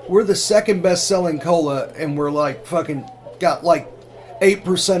what? We're the second best selling cola, and we're like fucking got like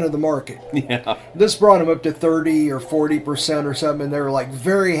 8% of the market. Yeah. This brought them up to 30 or 40% or something, and they were like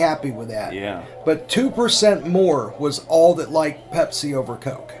very happy with that. Yeah. But 2% more was all that liked Pepsi over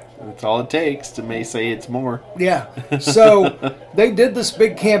Coke. That's all it takes to may say it's more. Yeah. So they did this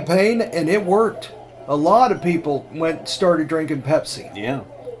big campaign and it worked. A lot of people started drinking Pepsi. Yeah.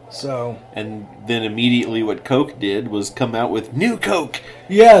 So. And then immediately what Coke did was come out with new Coke,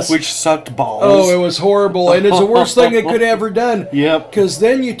 Yes. which sucked balls. Oh, it was horrible, and it's the worst thing it could have ever done. Yep. Because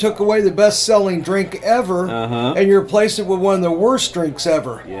then you took away the best-selling drink ever, and you replaced it with one of the worst drinks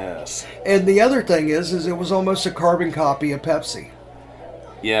ever. Yes. And the other thing is it was almost a carbon copy of Pepsi.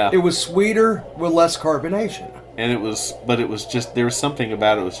 Yeah. It was sweeter with less carbonation. And it was just, there was something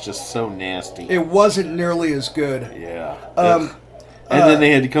about it was just so nasty. It wasn't nearly as good. Yeah. And then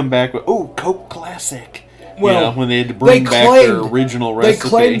they had to come back with, Coke Classic. Well, when they had to bring back their original recipe. They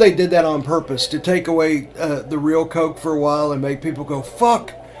claimed they did that on purpose to take away the real Coke for a while and make people go,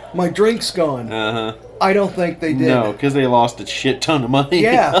 fuck, my drink's gone. Uh-huh. I don't think they did. No, because they lost a shit ton of money.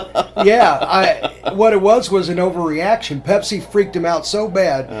 Yeah. What it was an overreaction. Pepsi freaked them out so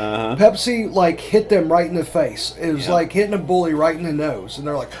bad. Pepsi, hit them right in the face. It was like hitting a bully right in the nose. And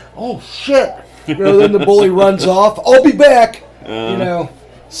they're like, oh, shit. Then the bully runs off. I'll be back.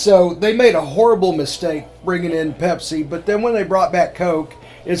 So they made a horrible mistake bringing in Pepsi, but then when they brought back Coke,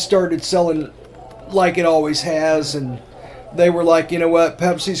 it started selling like it always has, and they were like, you know what,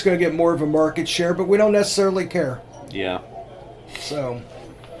 Pepsi's going to get more of a market share, but we don't necessarily care. Yeah. So,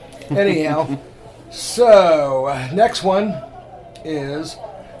 anyhow, next one is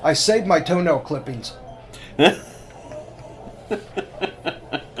I saved my toenail clippings.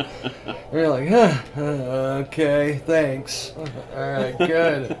 You're like, okay, thanks. All right,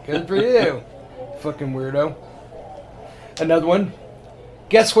 good. Good for you. Fucking weirdo. Another one.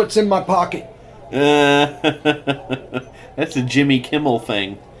 Guess what's in my pocket? That's a Jimmy Kimmel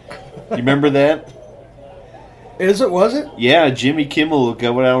thing. You remember that? Was it? Yeah, Jimmy Kimmel would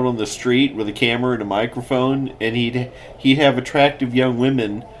go out on the street with a camera and a microphone, and he'd have attractive young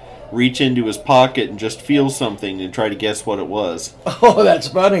women reach into his pocket and just feel something and try to guess what it was. Oh, that's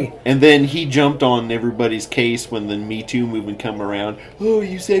funny. And then he jumped on everybody's case when the Me Too movement come around. Oh,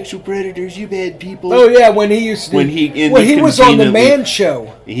 you sexual predators, you bad people. Oh, yeah, when he used to... When he was on The Man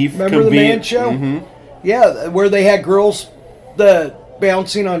Show. Remember The Man Show? Mm-hmm. Yeah, where they had girls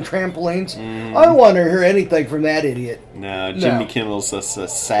bouncing on trampolines. I don't want to hear anything from that idiot. No, Jimmy Kimmel's a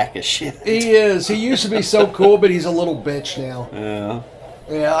sack of shit. He is. He used to be so cool, but he's a little bitch now. Yeah.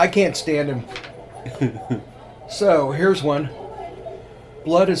 Yeah, I can't stand him. So, here's one.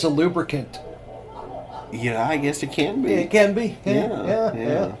 Blood is a lubricant. Yeah, I guess it can be. It can be.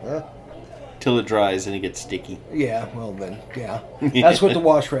 Yeah. Till it dries and it gets sticky. Yeah, well then, yeah. That's what the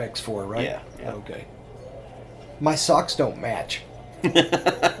wash rag's for, right? Yeah. Okay. My socks don't match.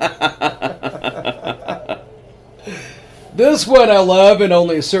 This one I love, and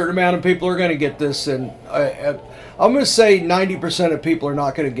only a certain amount of people are going to get this, and I'm going to say 90% of people are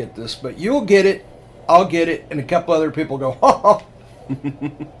not going to get this, but you'll get it, I'll get it, and a couple other people go, ha ha.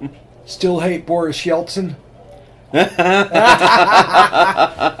 Still hate Boris Yeltsin?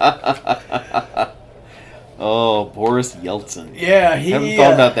 Oh, Boris Yeltsin. Yeah, Haven't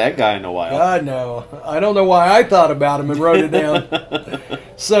thought about that guy in a while. God, no. I don't know why I thought about him and wrote it down.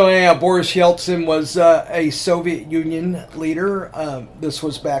 So, yeah, Boris Yeltsin was a Soviet Union leader. This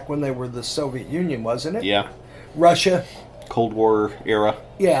was back when they were the Soviet Union, wasn't it? Yeah. Russia. Cold War era.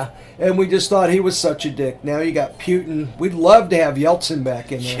 Yeah, and we just thought he was such a dick. Now you got Putin. We'd love to have Yeltsin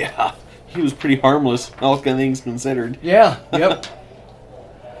back in there. Yeah, he was pretty harmless, all things considered. Yeah, yep.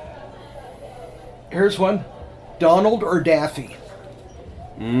 Here's one. Donald or Daffy?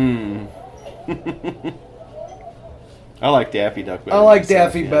 I like Daffy Duck better. I like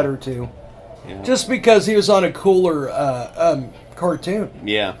Daffy better, too. Yeah. Just because he was on a cooler cartoon.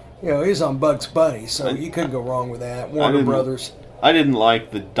 Yeah. You know, he's on Bugs Bunny, so you couldn't go wrong with that. Warner Brothers. I didn't like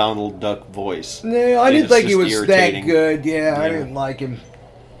the Donald Duck voice. No, I didn't think he was irritating. That good. Yeah, I didn't like him.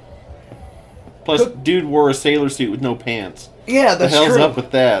 Plus, dude wore a sailor suit with no pants. Yeah, that's true. What the hell's up with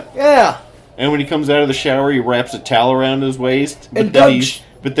that? Yeah. And when he comes out of the shower, he wraps a towel around his waist. And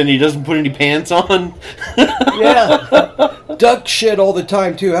but then he doesn't put any pants on. Yeah. Duck shit all the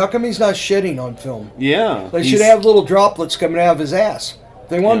time, too. How come he's not shitting on film? Yeah. They should have little droplets coming out of his ass. If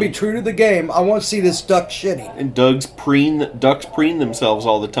they want to be true to the game, I want to see this duck shitting. And ducks preen themselves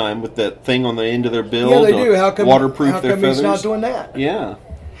all the time with that thing on the end of their bill. Yeah, they do. How come, waterproof their feathers? He's not doing that? Yeah.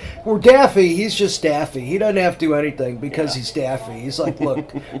 Well, Daffy, he's just Daffy. He doesn't have to do anything because he's Daffy. He's like,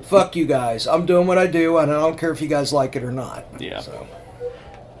 look, fuck you guys. I'm doing what I do, and I don't care if you guys like it or not. Yeah. So,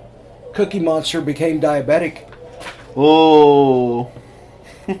 Cookie Monster became diabetic. Oh.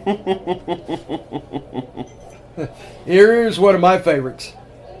 Here's one of my favorites.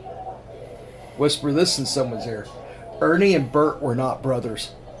 Whisper this in someone's ear. Ernie and Bert were not brothers.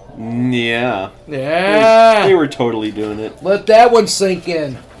 Yeah. Yeah. They were totally doing it. Let that one sink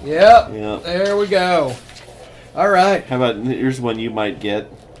in. Yep. There we go. All right. How about, here's one you might get.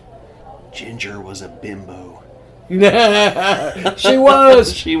 Ginger was a bimbo. She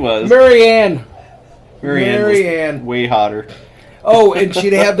was. She was. Marianne. Marianne was way hotter. Oh, and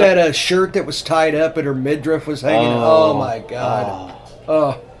she'd have that shirt that was tied up and her midriff was hanging. Oh my God.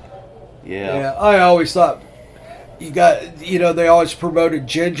 Oh. Yeah. I always thought they always promoted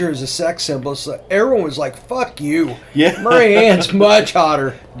Ginger as a sex symbol. So everyone was like, fuck you. Yeah. Marianne's much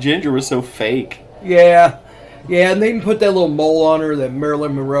hotter. Ginger was so fake. Yeah. Yeah, and they even put that little mole on her, that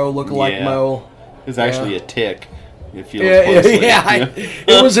Marilyn Monroe lookalike mole. It's actually a tick. If you Yeah, look closely.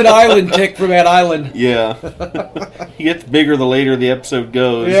 it was an island tick from that island. Yeah. He gets bigger the later the episode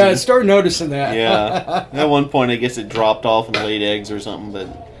goes. Yeah, I started noticing that. Yeah. At one point, I guess it dropped off and laid eggs or something,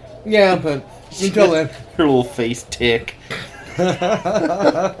 but... Yeah, but until then. Her little face tick.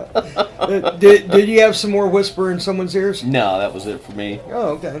 Did you have some more whisper in someone's ears? No, that was it for me.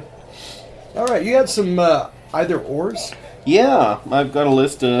 Oh, okay. All right, you had some either ors? Yeah, I've got a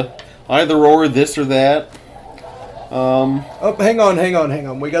list of either or, this or that. Oh, hang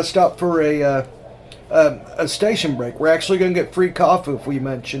on. We got to stop for a station break. We're actually going to get free coffee if we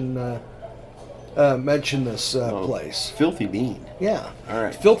mention this place. Filthy Bean. Yeah. All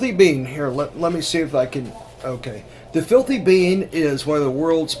right. Filthy Bean. Here, let me see if I can... Okay. The Filthy Bean is one of the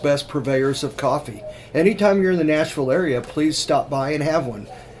world's best purveyors of coffee. Anytime you're in the Nashville area, please stop by and have one.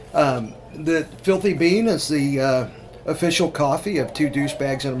 The Filthy Bean is the official coffee of Two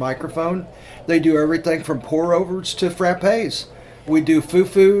Douchebags and a Microphone. They do everything from pour-overs to frappes. We do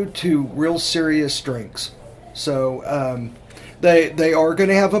foo-foo to real serious drinks. So they are going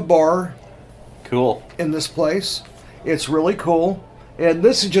to have a bar. Cool. In this place. It's really cool. And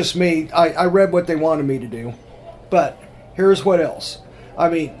this is just me. I read what they wanted me to do. But here's what else. I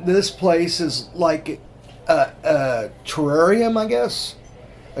mean, this place is like a terrarium, I guess.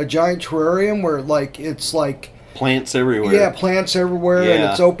 A giant terrarium where it's like... Plants everywhere. Yeah, plants everywhere. Yeah. And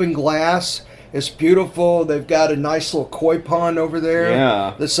it's open glass. It's beautiful. They've got a nice little koi pond over there.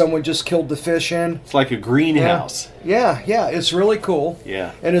 Yeah. That someone just killed the fish in. It's like a greenhouse. Yeah. It's really cool.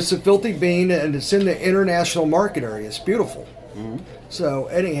 Yeah. And it's a Filthy Bean, and it's in the international market area. It's beautiful. Mm-hmm. So,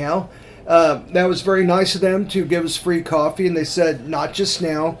 anyhow, that was very nice of them to give us free coffee. And they said, not just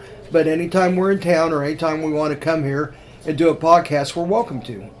now, but anytime we're in town or anytime we want to come here and do a podcast, we're welcome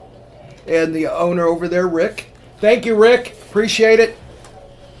to. And the owner over there, Rick. Thank you, Rick. Appreciate it.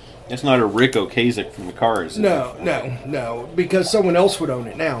 It's not a Rick Ocasek from the Cars. No, because someone else would own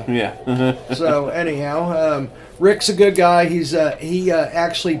it now. Yeah. So anyhow, Rick's a good guy. He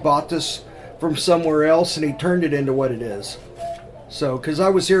actually bought this from somewhere else and he turned it into what it is. So, because I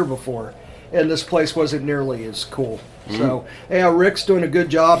was here before, and this place wasn't nearly as cool. Mm-hmm. So, yeah, Rick's doing a good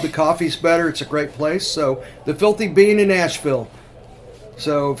job. The coffee's better. It's a great place. So, the Filthy Bean in Nashville.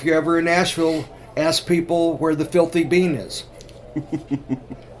 So, if you're ever in Nashville, ask people where the Filthy Bean is.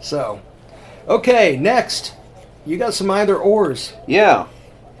 So, okay, next. You got some either ors. Yeah.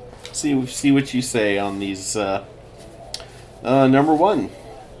 See what you say on these. Number one,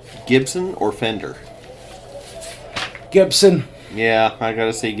 Gibson or Fender? Gibson. Yeah, I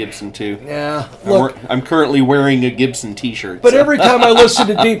gotta say Gibson too. Yeah. Look, I'm currently wearing a Gibson t-shirt. But every time I listen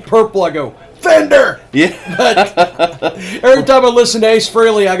to Deep Purple, I go, Fender! Yeah. But every time I listen to Ace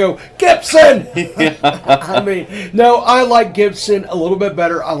Frehley, I go, Gibson! Yeah. I mean, no, I like Gibson a little bit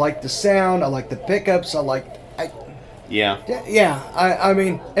better. I like the sound. I like the pickups. Yeah. Yeah. I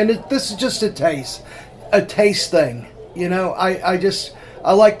mean, and this is just a taste thing. You know,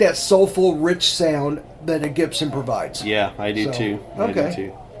 I like that soulful, rich sound that a Gibson provides. Yeah, I do too. Okay. I do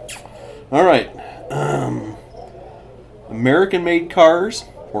too. All right. American-made cars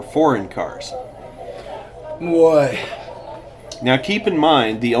or foreign cars? Boy. Now, keep in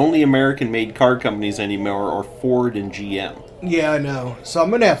mind, the only American-made car companies anymore are Ford and GM. Yeah, I know. So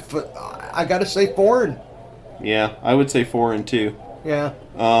I'm going to I got to say foreign. Yeah, I would say foreign too. Yeah.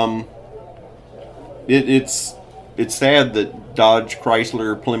 It's sad that Dodge,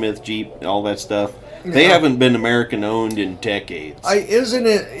 Chrysler, Plymouth, Jeep, all that stuff, they haven't been American owned in decades.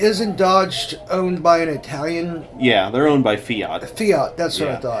 Isn't Dodge owned by an Italian? Yeah, they're owned by Fiat. Fiat, that's what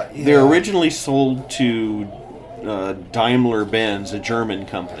I thought. Yeah. They're originally sold to Daimler-Benz, a German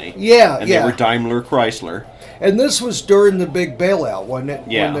company. Yeah, and they were Daimler Chrysler. And this was during the big bailout, wasn't it?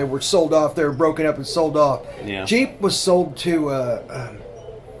 Yeah. When they were sold off, they were broken up and sold off. Yeah. Jeep was sold to,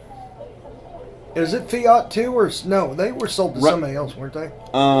 is it Fiat too, or no? They were sold to somebody else, weren't they?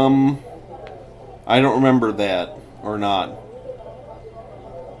 I don't remember that or not.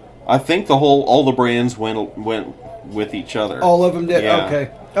 I think all the brands went with each other. All of them did. Yeah.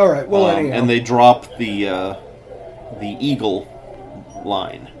 Okay. All right. Well, anyhow. And they dropped the Eagle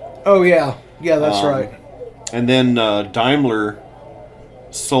line. Oh yeah, that's right. And then Daimler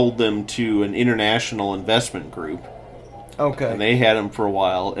sold them to an international investment group. Okay. And they had them for a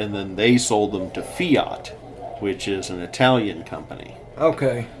while, and then they sold them to Fiat, which is an Italian company.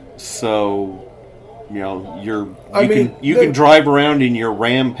 Okay. So, you know, you they're- can drive around in your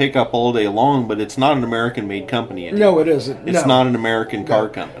Ram pickup all day long, but it's not an American-made company anymore. No, it isn't. It's No. not an American car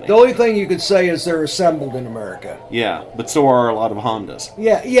company. The only thing you could say is they're assembled in America. Yeah, but so are a lot of Hondas.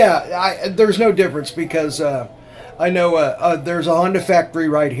 Yeah. There's no difference because I know there's a Honda factory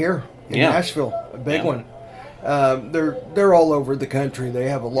right here in Nashville, a big one. They're all over the country. They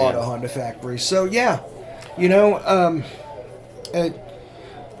have a lot of Honda factories. So yeah, you know,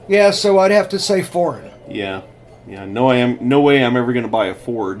 so I'd have to say foreign. Yeah. No way I'm ever going to buy a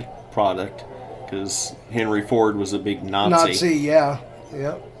Ford product because Henry Ford was a big Nazi. Yeah.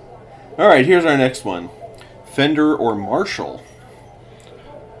 All right, here's our next one: Fender or Marshall.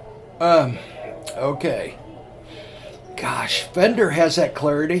 Okay. Gosh, Fender has that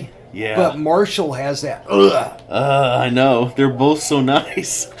clarity. Yeah. But Marshall has that. I know. They're both so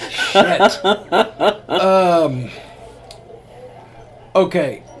nice. Shit.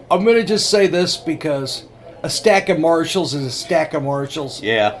 Okay, I'm going to just say this because a stack of Marshalls is a stack of Marshalls.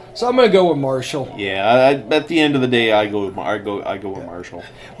 Yeah. So I'm going to go with Marshall. Yeah. At the end of the day, I go with Marshall.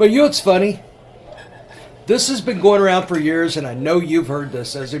 But you know what's funny? This has been going around for years, and I know you've heard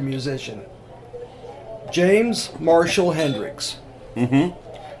this as a musician. James Marshall Hendrix. Mm-hmm.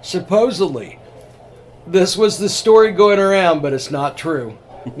 Supposedly, this was the story going around, but it's not true.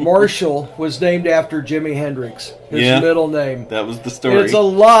 Marshall was named after Jimi Hendrix, his middle name. That was the story. It's a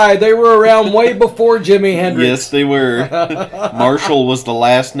lie. They were around way before Jimi Hendrix. Yes, they were. Marshall was the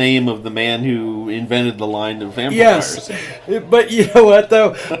last name of the man who invented the line of amplifiers. Yes, but you know what,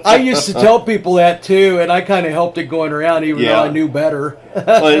 though? I used to tell people that, too, and I kind of helped it going around, even though I knew better.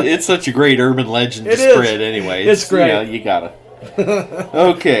 Well, it's such a great urban legend to spread anyway. It's great. Yeah, you gotta.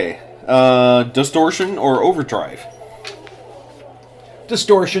 Okay. Distortion or overdrive?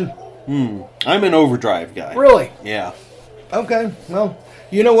 Distortion. I'm an overdrive guy. Really? Yeah. Okay, well,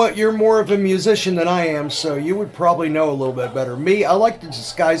 you know what? You're more of a musician than I am, so you would probably know a little bit better. Me, I like to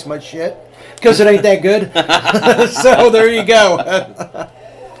disguise my shit because it ain't that good. So there you go.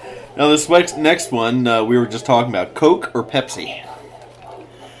 Now this next one, we were just talking about Coke or Pepsi.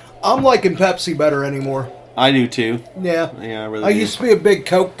 I'm liking Pepsi better anymore. I do too. Yeah. Yeah, I really I used to be a big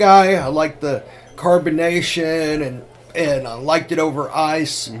Coke guy. I liked the carbonation and I liked it over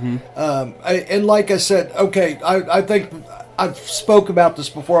ice. Mm-hmm. And like I said, okay, I think I've spoke about this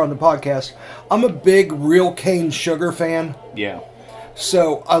before on the podcast. I'm a big real cane sugar fan. Yeah.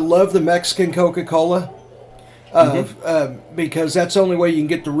 So I love the Mexican Coca-Cola because that's the only way you can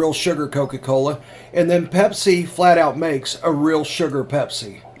get the real sugar Coca-Cola. And then Pepsi flat out makes a real sugar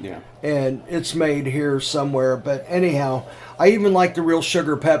Pepsi. Yeah. And it's made here somewhere. But anyhow, I even like the real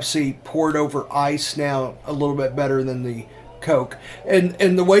sugar Pepsi poured over ice now a little bit better than the Coke.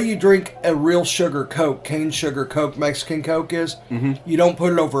 And the way you drink a real sugar Coke, cane sugar Coke, Mexican Coke is, you don't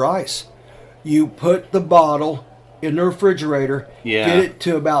put it over ice. You put the bottle in the refrigerator, get it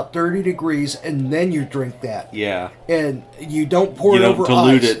to about 30 degrees, and then you drink that. Yeah. And you don't pour it over ice. You don't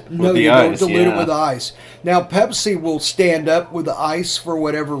dilute it with the ice. No, you don't dilute it with the ice. Now, Pepsi will stand up with the ice for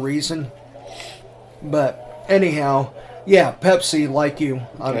whatever reason. But anyhow, yeah, Pepsi, like you.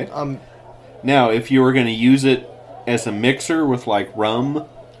 Okay. I'm now, if you were going to use it as a mixer with like rum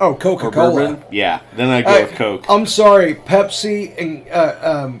Coca-Cola. or bourbon, yeah, then I'd go with Coke. I'm sorry, Pepsi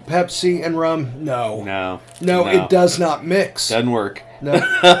and rum, No, it does not mix. Doesn't work. No,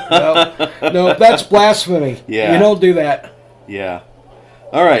 that's blasphemy. Yeah. You don't do that. Yeah.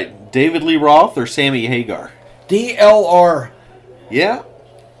 All right, David Lee Roth or Sammy Hagar? DLR. Yeah.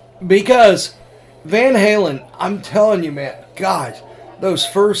 Because Van Halen, I'm telling you, man, God, those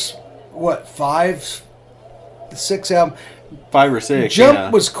first, 5, 6 albums. 5 or 6.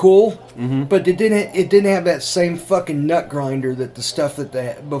 Jump was cool, but it didn't have that same fucking nut grinder that the stuff that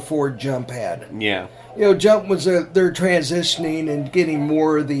they before Jump had. Yeah. You know, Jump was they're transitioning and getting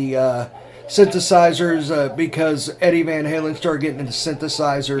more of the synthesizers because Eddie Van Halen started getting into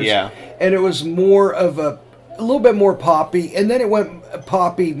synthesizers. Yeah. And it was more of a little bit more poppy, and then it went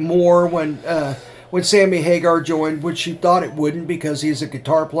poppy more when Sammy Hagar joined, which you thought it wouldn't because he's a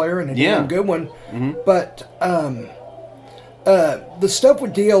guitar player and a damn good one. But the stuff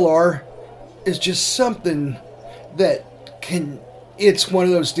with DLR is just something that it's one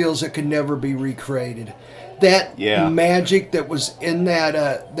of those deals that can never be recreated. That magic that was in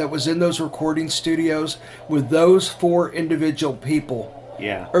that was in those recording studios with those 4 individual people.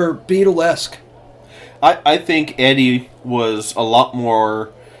 Yeah. Or Beatlesque. I think Eddie was a lot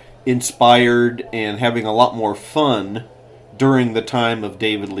more inspired and having a lot more fun during the time of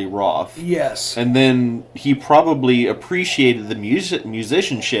David Lee Roth. Yes. And then he probably appreciated the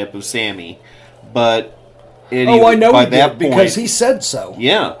musicianship of Sammy, but Eddie, I know by he that did, because he said so.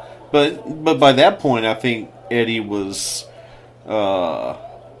 Yeah, but by that point, I think Eddie was a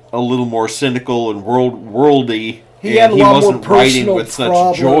little more cynical and worldly. He had a lot more personal with such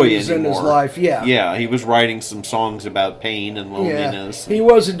problems joy in his anymore. life. Yeah. Yeah, he was writing some songs about pain and loneliness. He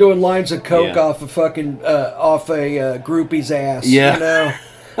wasn't doing lines of coke Yeah. off a fucking off a groupie's ass. Yeah. You know,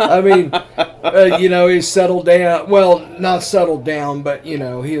 I mean, you know, he settled down. Well, not settled down, but you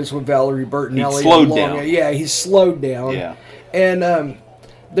know, he was with Valerie Bertinelli. He slowed down. Yeah, he slowed down. Yeah. And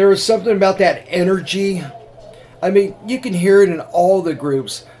there was something about that energy. I mean, you can hear it in all the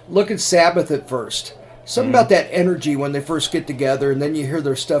groups. Look at Sabbath at first. Something about that energy when they first get together, and then you hear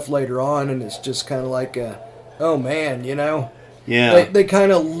their stuff later on, and it's just kind of like, oh man, you know? Yeah. They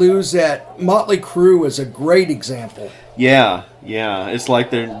kind of lose that. Motley Crue is a great example. Yeah, yeah. It's like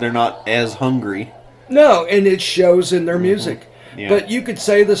they're not as hungry. No, and it shows in their music. Yeah. But you could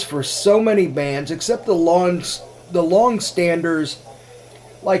say this for so many bands, except the long standers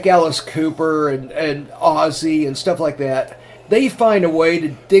like Alice Cooper and Ozzy and stuff like that. They find a way to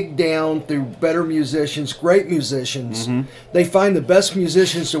dig down through better musicians, great musicians. They find the best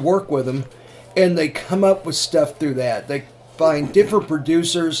musicians to work with them, and they come up with stuff through that. They find different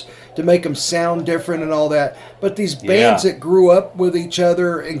producers to make them sound different and all that. But these bands that grew up with each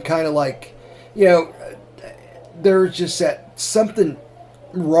other and kind of like, you know, there's just that something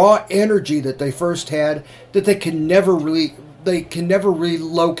raw energy that they first had that they can never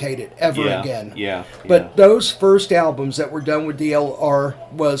relocate it ever again. Yeah. But those first albums that were done with DLR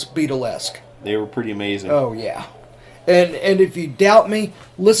was Beatlesque. They were pretty amazing. Oh yeah. And if you doubt me,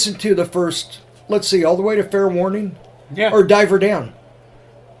 listen to the first, let's see, all the way to Fair Warning. Yeah. Or Diver Down.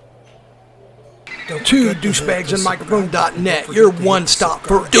 To douchebagsandmicrophone.net, your one stop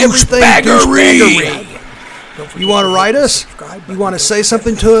for everything douchebaggery. You want to write us? You want to say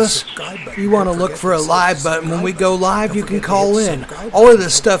something to us? You want to look for a live button when we go live? You can call in. All of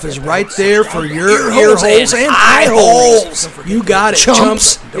this stuff is right there for your ear holes and eye holes. You got it,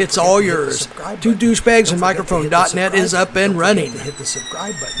 chumps. It's all yours. To douchebagsandmicrophone.net is up and running. Hit the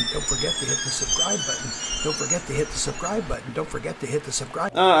subscribe button. Don't forget to hit the subscribe button. Don't forget to hit the subscribe button. Don't forget to hit the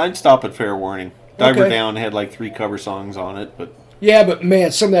subscribe button. I'd stop at Fair Warning. Diver Okay. Down had like 3 cover songs on it, but Yeah, but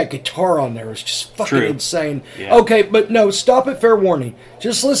man, some of that guitar on there is just fucking True. insane. Yeah. Okay, but no, stop at Fair Warning.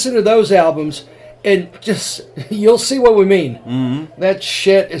 Just listen to those albums, and just you'll see what we mean. Mm-hmm. That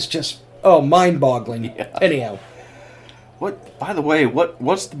shit is just mind-boggling. Yeah. Anyhow, what? By the way,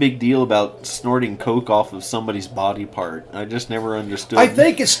 what's the big deal about snorting coke off of somebody's body part? I just never understood. I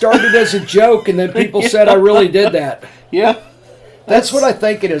think it started as a joke, and then people said I really did that. Yeah. That's what I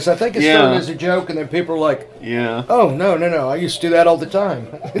think it is. I think it Yeah. started as a joke, and then people are like, Yeah. "Oh no, I used to do that all the time."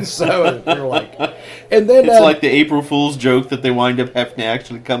 So they're like, and then It's like the April Fool's joke that they wind up having to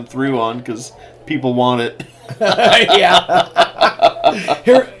actually come through on because people want it. yeah.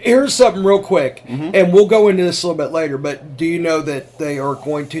 Here's something real quick, and we'll go into this a little bit later. But do you know that they are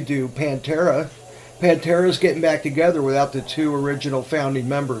going to do Pantera? Pantera's getting back together without the 2 original founding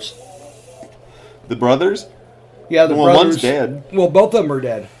members. The brothers? Yeah, the Well, brothers. one's dead. Well, both of them are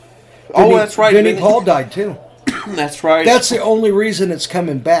dead. Oh, that's right. Vinnie Paul died too. That's right. That's the only reason it's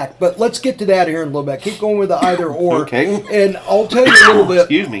coming back. But let's get to that here in a little bit. Keep going with the either or. Okay. And I'll tell you a little bit.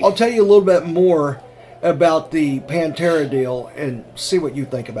 Excuse me. I'll tell you a little bit more about the Pantera deal and see what you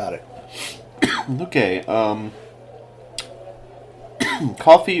think about it. Okay.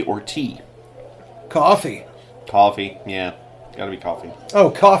 Coffee or tea? Coffee. Coffee. Yeah. Gotta be coffee. Oh,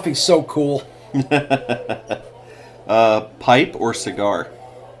 coffee's so cool. Pipe or cigar?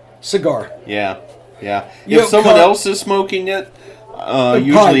 Cigar. Yeah. Yeah. You If know, someone else is smoking it,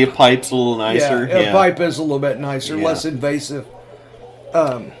 usually a pipe. pipe's a little nicer. Yeah, a pipe is a little bit nicer, Yeah. less invasive.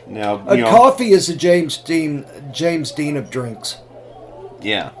 Now, A coffee is a James Dean of drinks.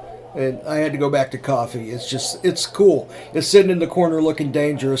 Yeah. And I had to go back to coffee. It's cool. It's sitting in the corner looking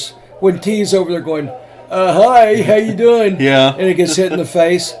dangerous. When tea's over there going, hi, how you doing? Yeah. And it gets hit in the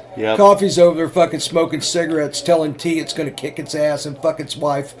face. Yep. Coffee's over there fucking smoking cigarettes, telling tea it's going to kick its ass and fuck its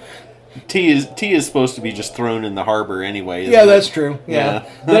wife. Tea is supposed to be just thrown in the harbor anyway. Yeah, isn't that's it? true. Yeah.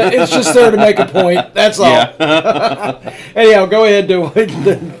 It's just there to make a point. That's all. Yeah. Anyhow, go ahead do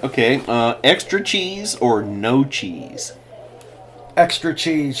it. Okay. Extra cheese or no cheese? Extra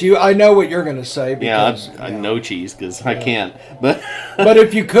cheese. I know what you're going to say. Yeah, Because, no cheese because I can't. But But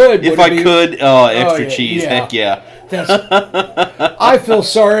if you could. if would I it be- could, extra yeah, cheese. yeah. Heck yeah. That's, I feel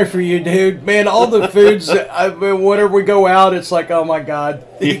sorry for you, dude. Man, all the foods, whenever we go out, it's like, oh my God,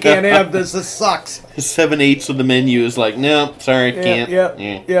 you can't have this. This sucks. 7/8 of the menu is like, no, sorry, can't.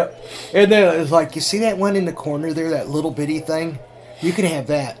 Yeah. And then it's like, you see that one in the corner there, that little bitty thing? You can have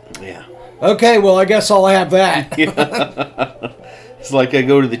that. Yeah. Okay, well, I guess I'll have that. It's like I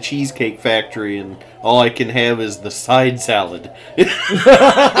go to the Cheesecake Factory and all I can have is the side salad.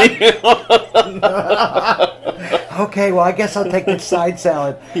 Okay, well, I guess I'll take the side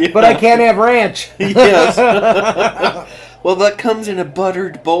salad. But I can't have ranch. Yes. Well, that comes in a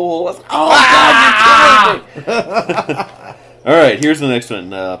buttered bowl. Oh, God, you're killing me. All right, here's the next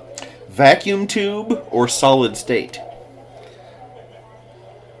one. Vacuum tube or solid state?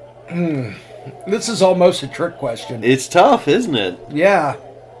 This is almost a trick question. It's tough, isn't it? Yeah.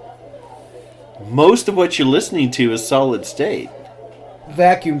 Most of what you're listening to is solid state.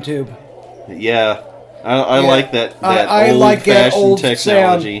 Vacuum tube. Yeah. I like that I like that old-fashioned old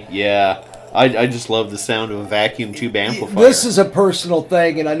technology. sound. Yeah. I just love the sound of a vacuum tube amplifier. This is a personal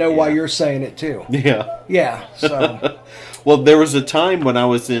thing, and I know why you're saying it, too. Yeah. Yeah, so... Well, there was a time when I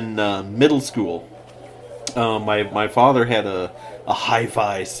was in middle school. My father had a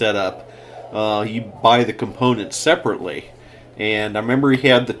hi-fi setup. You buy the components separately. And I remember he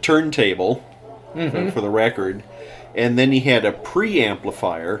had the turntable, for the record. And then he had a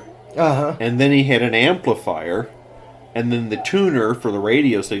preamplifier. And then he had an amplifier. And then the tuner for the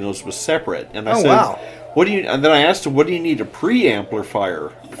radio signals was separate. And I said, wow. And then I asked him, what do you need a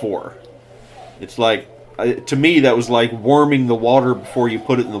preamplifier for? It's like, to me, that was like warming the water before you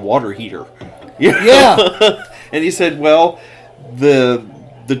put it in the water heater. Yeah. And he said, well, the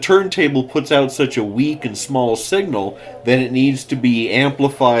turntable puts out such a weak and small signal that it needs to be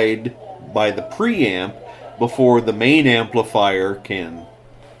amplified by the preamp before the main amplifier can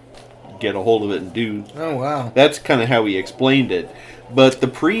get a hold of it and do. Oh, wow. That's kind of how he explained it. But the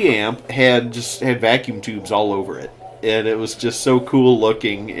preamp had vacuum tubes all over it. And it was just so cool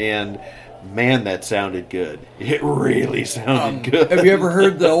looking, and man, that sounded good. It really sounded good. Have you ever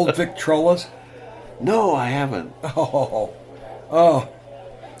heard the old Victrolas? No, I haven't. Oh. All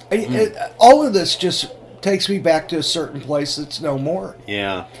of this just takes me back to a certain place that's no more.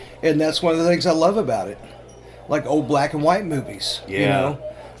 Yeah. And that's one of the things I love about it. Like old black and white movies. Yeah. You know?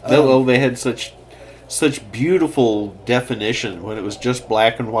 They had such beautiful definition when it was just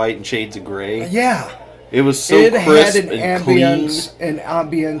black and white and shades of gray. Yeah. It was so it crisp had an and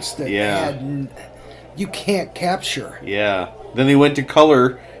ambience that you can't capture. Yeah. Then they went to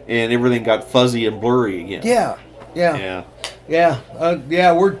color and everything got fuzzy and blurry again. Yeah.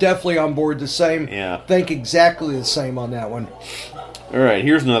 We're definitely on board the same. Yeah. Think exactly the same on that one. All right,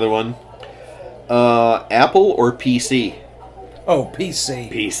 here's another one. Apple or PC? Oh, PC.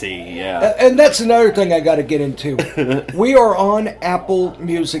 PC, yeah. And that's another thing I got to get into. We are on Apple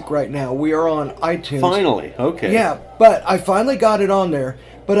Music right now. We are on iTunes. Finally, okay. Yeah, but I finally got it on there.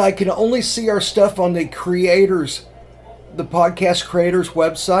 But I can only see our stuff on the podcast creators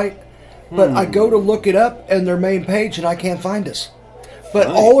website. But I go to look it up and their main page, and I can't find us. But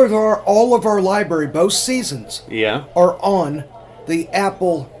all of our library, both seasons, are on the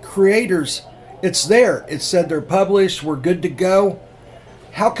Apple creators. It's there. It said they're published. We're good to go.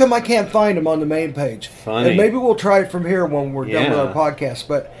 How come I can't find them on the main page? Funny. And maybe we'll try it from here when we're done with our podcast.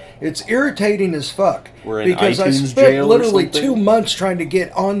 But it's irritating as fuck. We're in because I iTunes spent jail literally or something? 2 months trying to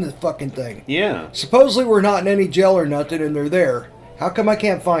get on the fucking thing. Yeah. Supposedly we're not in any jail or nothing, and they're there. How come I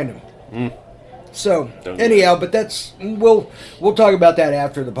can't find them? So anyhow, but that's we'll talk about that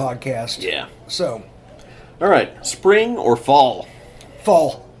after the podcast. Yeah. So. All right, spring or fall?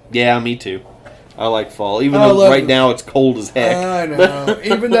 Fall. Yeah, me too. I like fall, even though right now it's cold as heck. I know.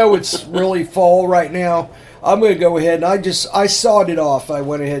 Even though it's really fall right now, I'm going to go ahead and I sawed it off. I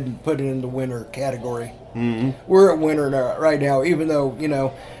went ahead and put it in the winter category. Mm-hmm. We're at winter right now, even though,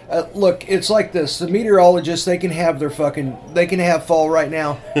 look, it's like this. The meteorologists, they can have fall right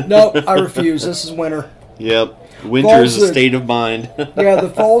now. Nope, I refuse. This is winter. Yep. Winter is a state of mind. Yeah, the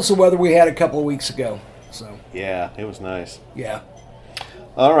fall's the weather we had a couple of weeks ago. So. Yeah, it was nice. Yeah.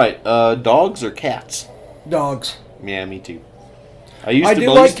 All right, dogs or cats? Dogs. Yeah, me too. I do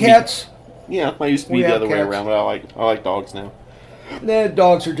like cats. Yeah, I used to be the other way around, but I like dogs now. Nah,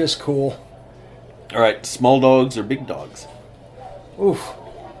 dogs are just cool. All right, small dogs or big dogs? Oof.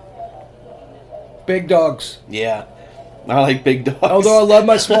 Big dogs. Yeah, I like big dogs. Although I love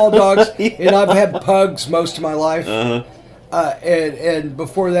my small dogs, and I've had pugs most of my life. And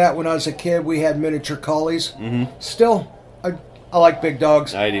before that, when I was a kid, we had miniature collies. Mm-hmm. Still, I like big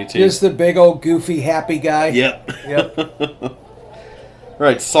dogs. I do too. Just the big old goofy happy guy. Yep. All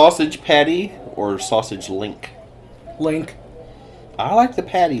right, sausage patty or sausage link? Link. I like the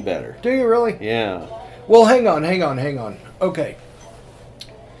patty better. Do you really? Yeah. Well, hang on. Okay.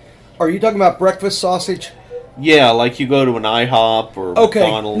 Are you talking about breakfast sausage? Yeah, like you go to an IHOP or Okay.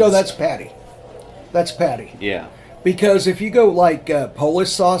 McDonald's. No, that's patty. That's patty. Yeah. Because if you go like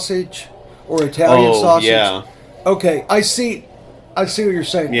Polish sausage or Italian sausage. Yeah. Okay, I see what you're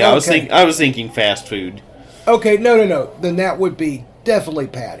saying. Yeah, Okay. I was thinking fast food. Okay, no. Then that would be definitely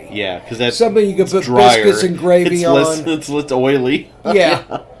patty. Yeah, because that's something you can put drier. biscuits and gravy on. It's less oily.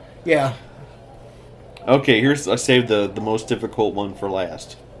 Yeah. Yeah. Okay, I saved the most difficult one for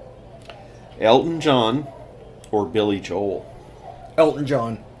last. Elton John or Billy Joel? Elton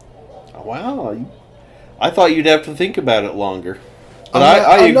John. Wow. I thought you'd have to think about it longer. But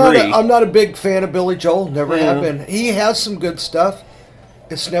I agree. I'm not a big fan of Billy Joel. Never Yeah. have been. He has some good stuff.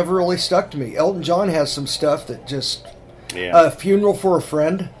 It's never really stuck to me. Elton John has some stuff that just... Yeah. Funeral for a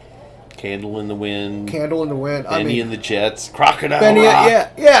Friend. Candle in the Wind. Candle in the Wind. Benny and the Jets. Crocodile Benny,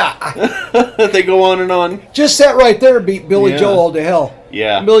 Rock. yeah. They go on and on. Just that right there beat Billy Yeah. Joel all to hell.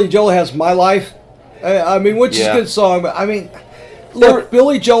 Yeah. Billy Joel has My Life. I mean, which is a good song, but I mean, look,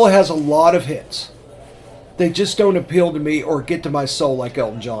 Billy Joel has a lot of hits. They just don't appeal to me or get to my soul like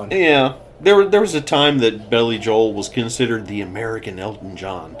Elton John. Yeah. There was a time that Billy Joel was considered the American Elton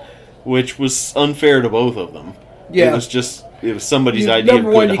John, which was unfair to both of them. Yeah. It was somebody's idea Number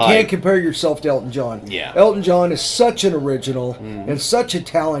of one, good you hype. can't compare yourself to Elton John. Yeah. Elton John is such an original and such a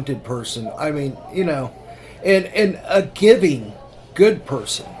talented person. I mean, you know, and a giving, good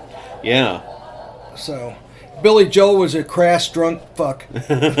person. Yeah. So, Billy Joel was a crass drunk fuck.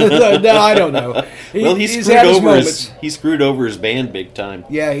 No, I don't know. He's had his moments. He screwed over his band big time.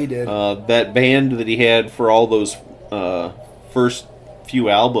 Yeah, he did. That band that he had for all those first few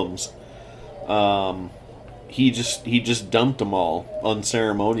albums, he just dumped them all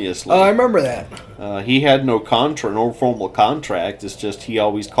unceremoniously. Oh, I remember that. He had no formal contract. It's just he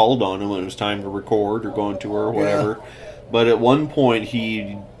always called on him when it was time to record or go on tour or whatever. Yeah. But at one point,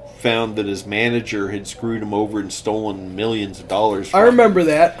 he found that his manager had screwed him over and stolen millions of dollars from I remember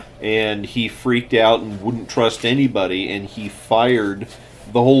that. and he freaked out and wouldn't trust anybody, and he fired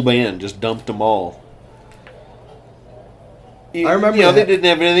the whole band, just dumped them all. I remember they that. didn't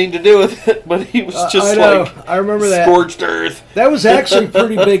have anything to do with it, but he was just I know. like I remember that. scorched earth. That was actually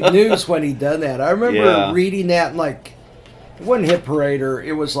pretty big news when he done that. I remember Yeah. reading that in like, it wasn't Hit Parade, or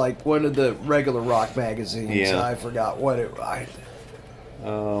it was like one of the regular rock magazines. Yeah. I forgot what it.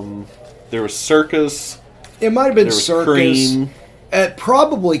 There was Circus. It might have been There was Circus. Cream.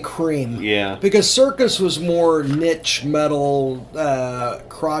 Probably Cream. Yeah. Because Circus was more niche metal,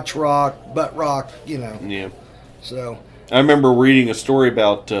 crotch rock, butt rock, you know. Yeah. So. I remember reading a story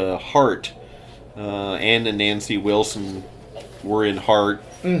about Heart. Ann and Nancy Wilson were in Heart.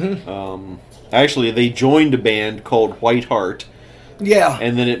 Mm-hmm. Actually, they joined a band called White Heart. Yeah.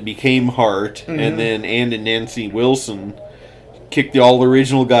 And then it became Heart. Mm-hmm. And then Ann and Nancy Wilson kicked all the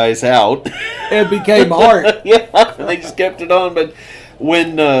original guys out. It became Heart. Yeah, they just kept it on. But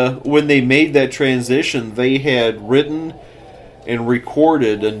when they made that transition, they had written and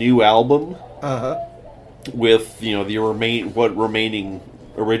recorded a new album. Uh-huh. With the remaining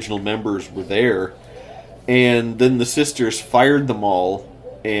original members were there, and then the sisters fired them all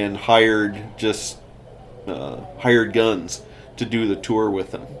and hired guns to do the tour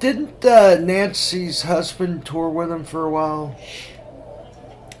with them. Didn't Nancy's husband tour with them for a while?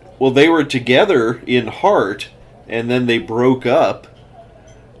 Well, they were together in Heart, and then they broke up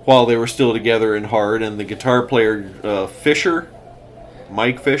while they were still together in Heart, and the guitar player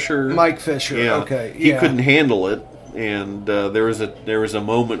Mike Fisher, yeah, okay. He Yeah. couldn't handle it, and there was a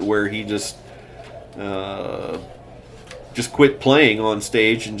moment where he just quit playing on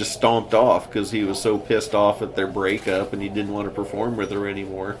stage and just stomped off because he was so pissed off at their breakup and he didn't want to perform with her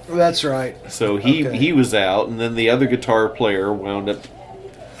anymore. That's right. So he was out, and then the other guitar player wound up,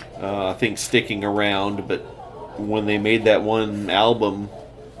 I think, sticking around. But when they made that one album,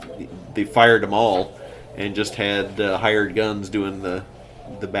 they fired them all and just had hired guns doing the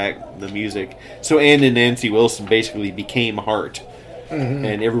music. So Ann and Nancy Wilson basically became Heart,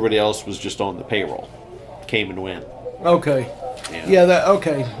 and everybody else was just on the payroll. Came and went. Okay. Yeah.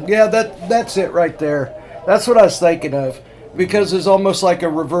 That's it right there. That's what I was thinking of, because it's almost like a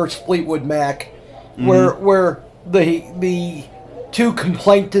reverse Fleetwood Mac, where the two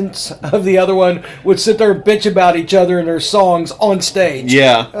complainants of the other one would sit there and bitch about each other in their songs on stage.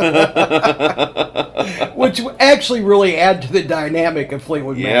 Yeah. Which actually really add to the dynamic of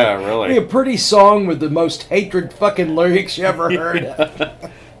Fleetwood Mac. Yeah, really. A pretty song with the most hatred fucking lyrics you ever heard.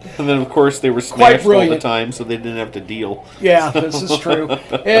 And then, of course, they were Quite smashed all the brilliant. time, so they didn't have to deal. Yeah, this is true.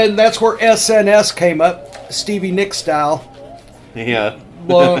 And that's where SNS came up, Stevie Nicks style. Yeah.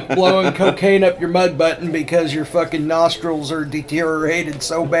 blowing cocaine up your mud button because your fucking nostrils are deteriorated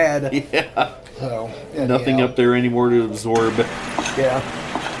so bad. Yeah. So Nothing anyhow. up there anymore to absorb. Yeah.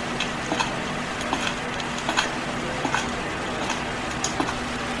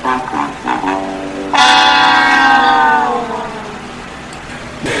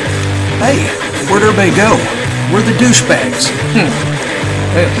 Hey, where'd everybody go? Where are the douchebags?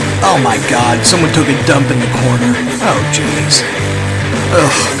 Hey, oh my god, someone took a dump in the corner. Oh jeez.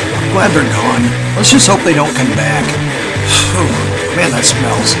 Ugh, I'm glad they're gone. Let's just hope they don't come back. Whew, man, that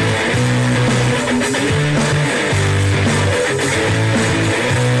smells.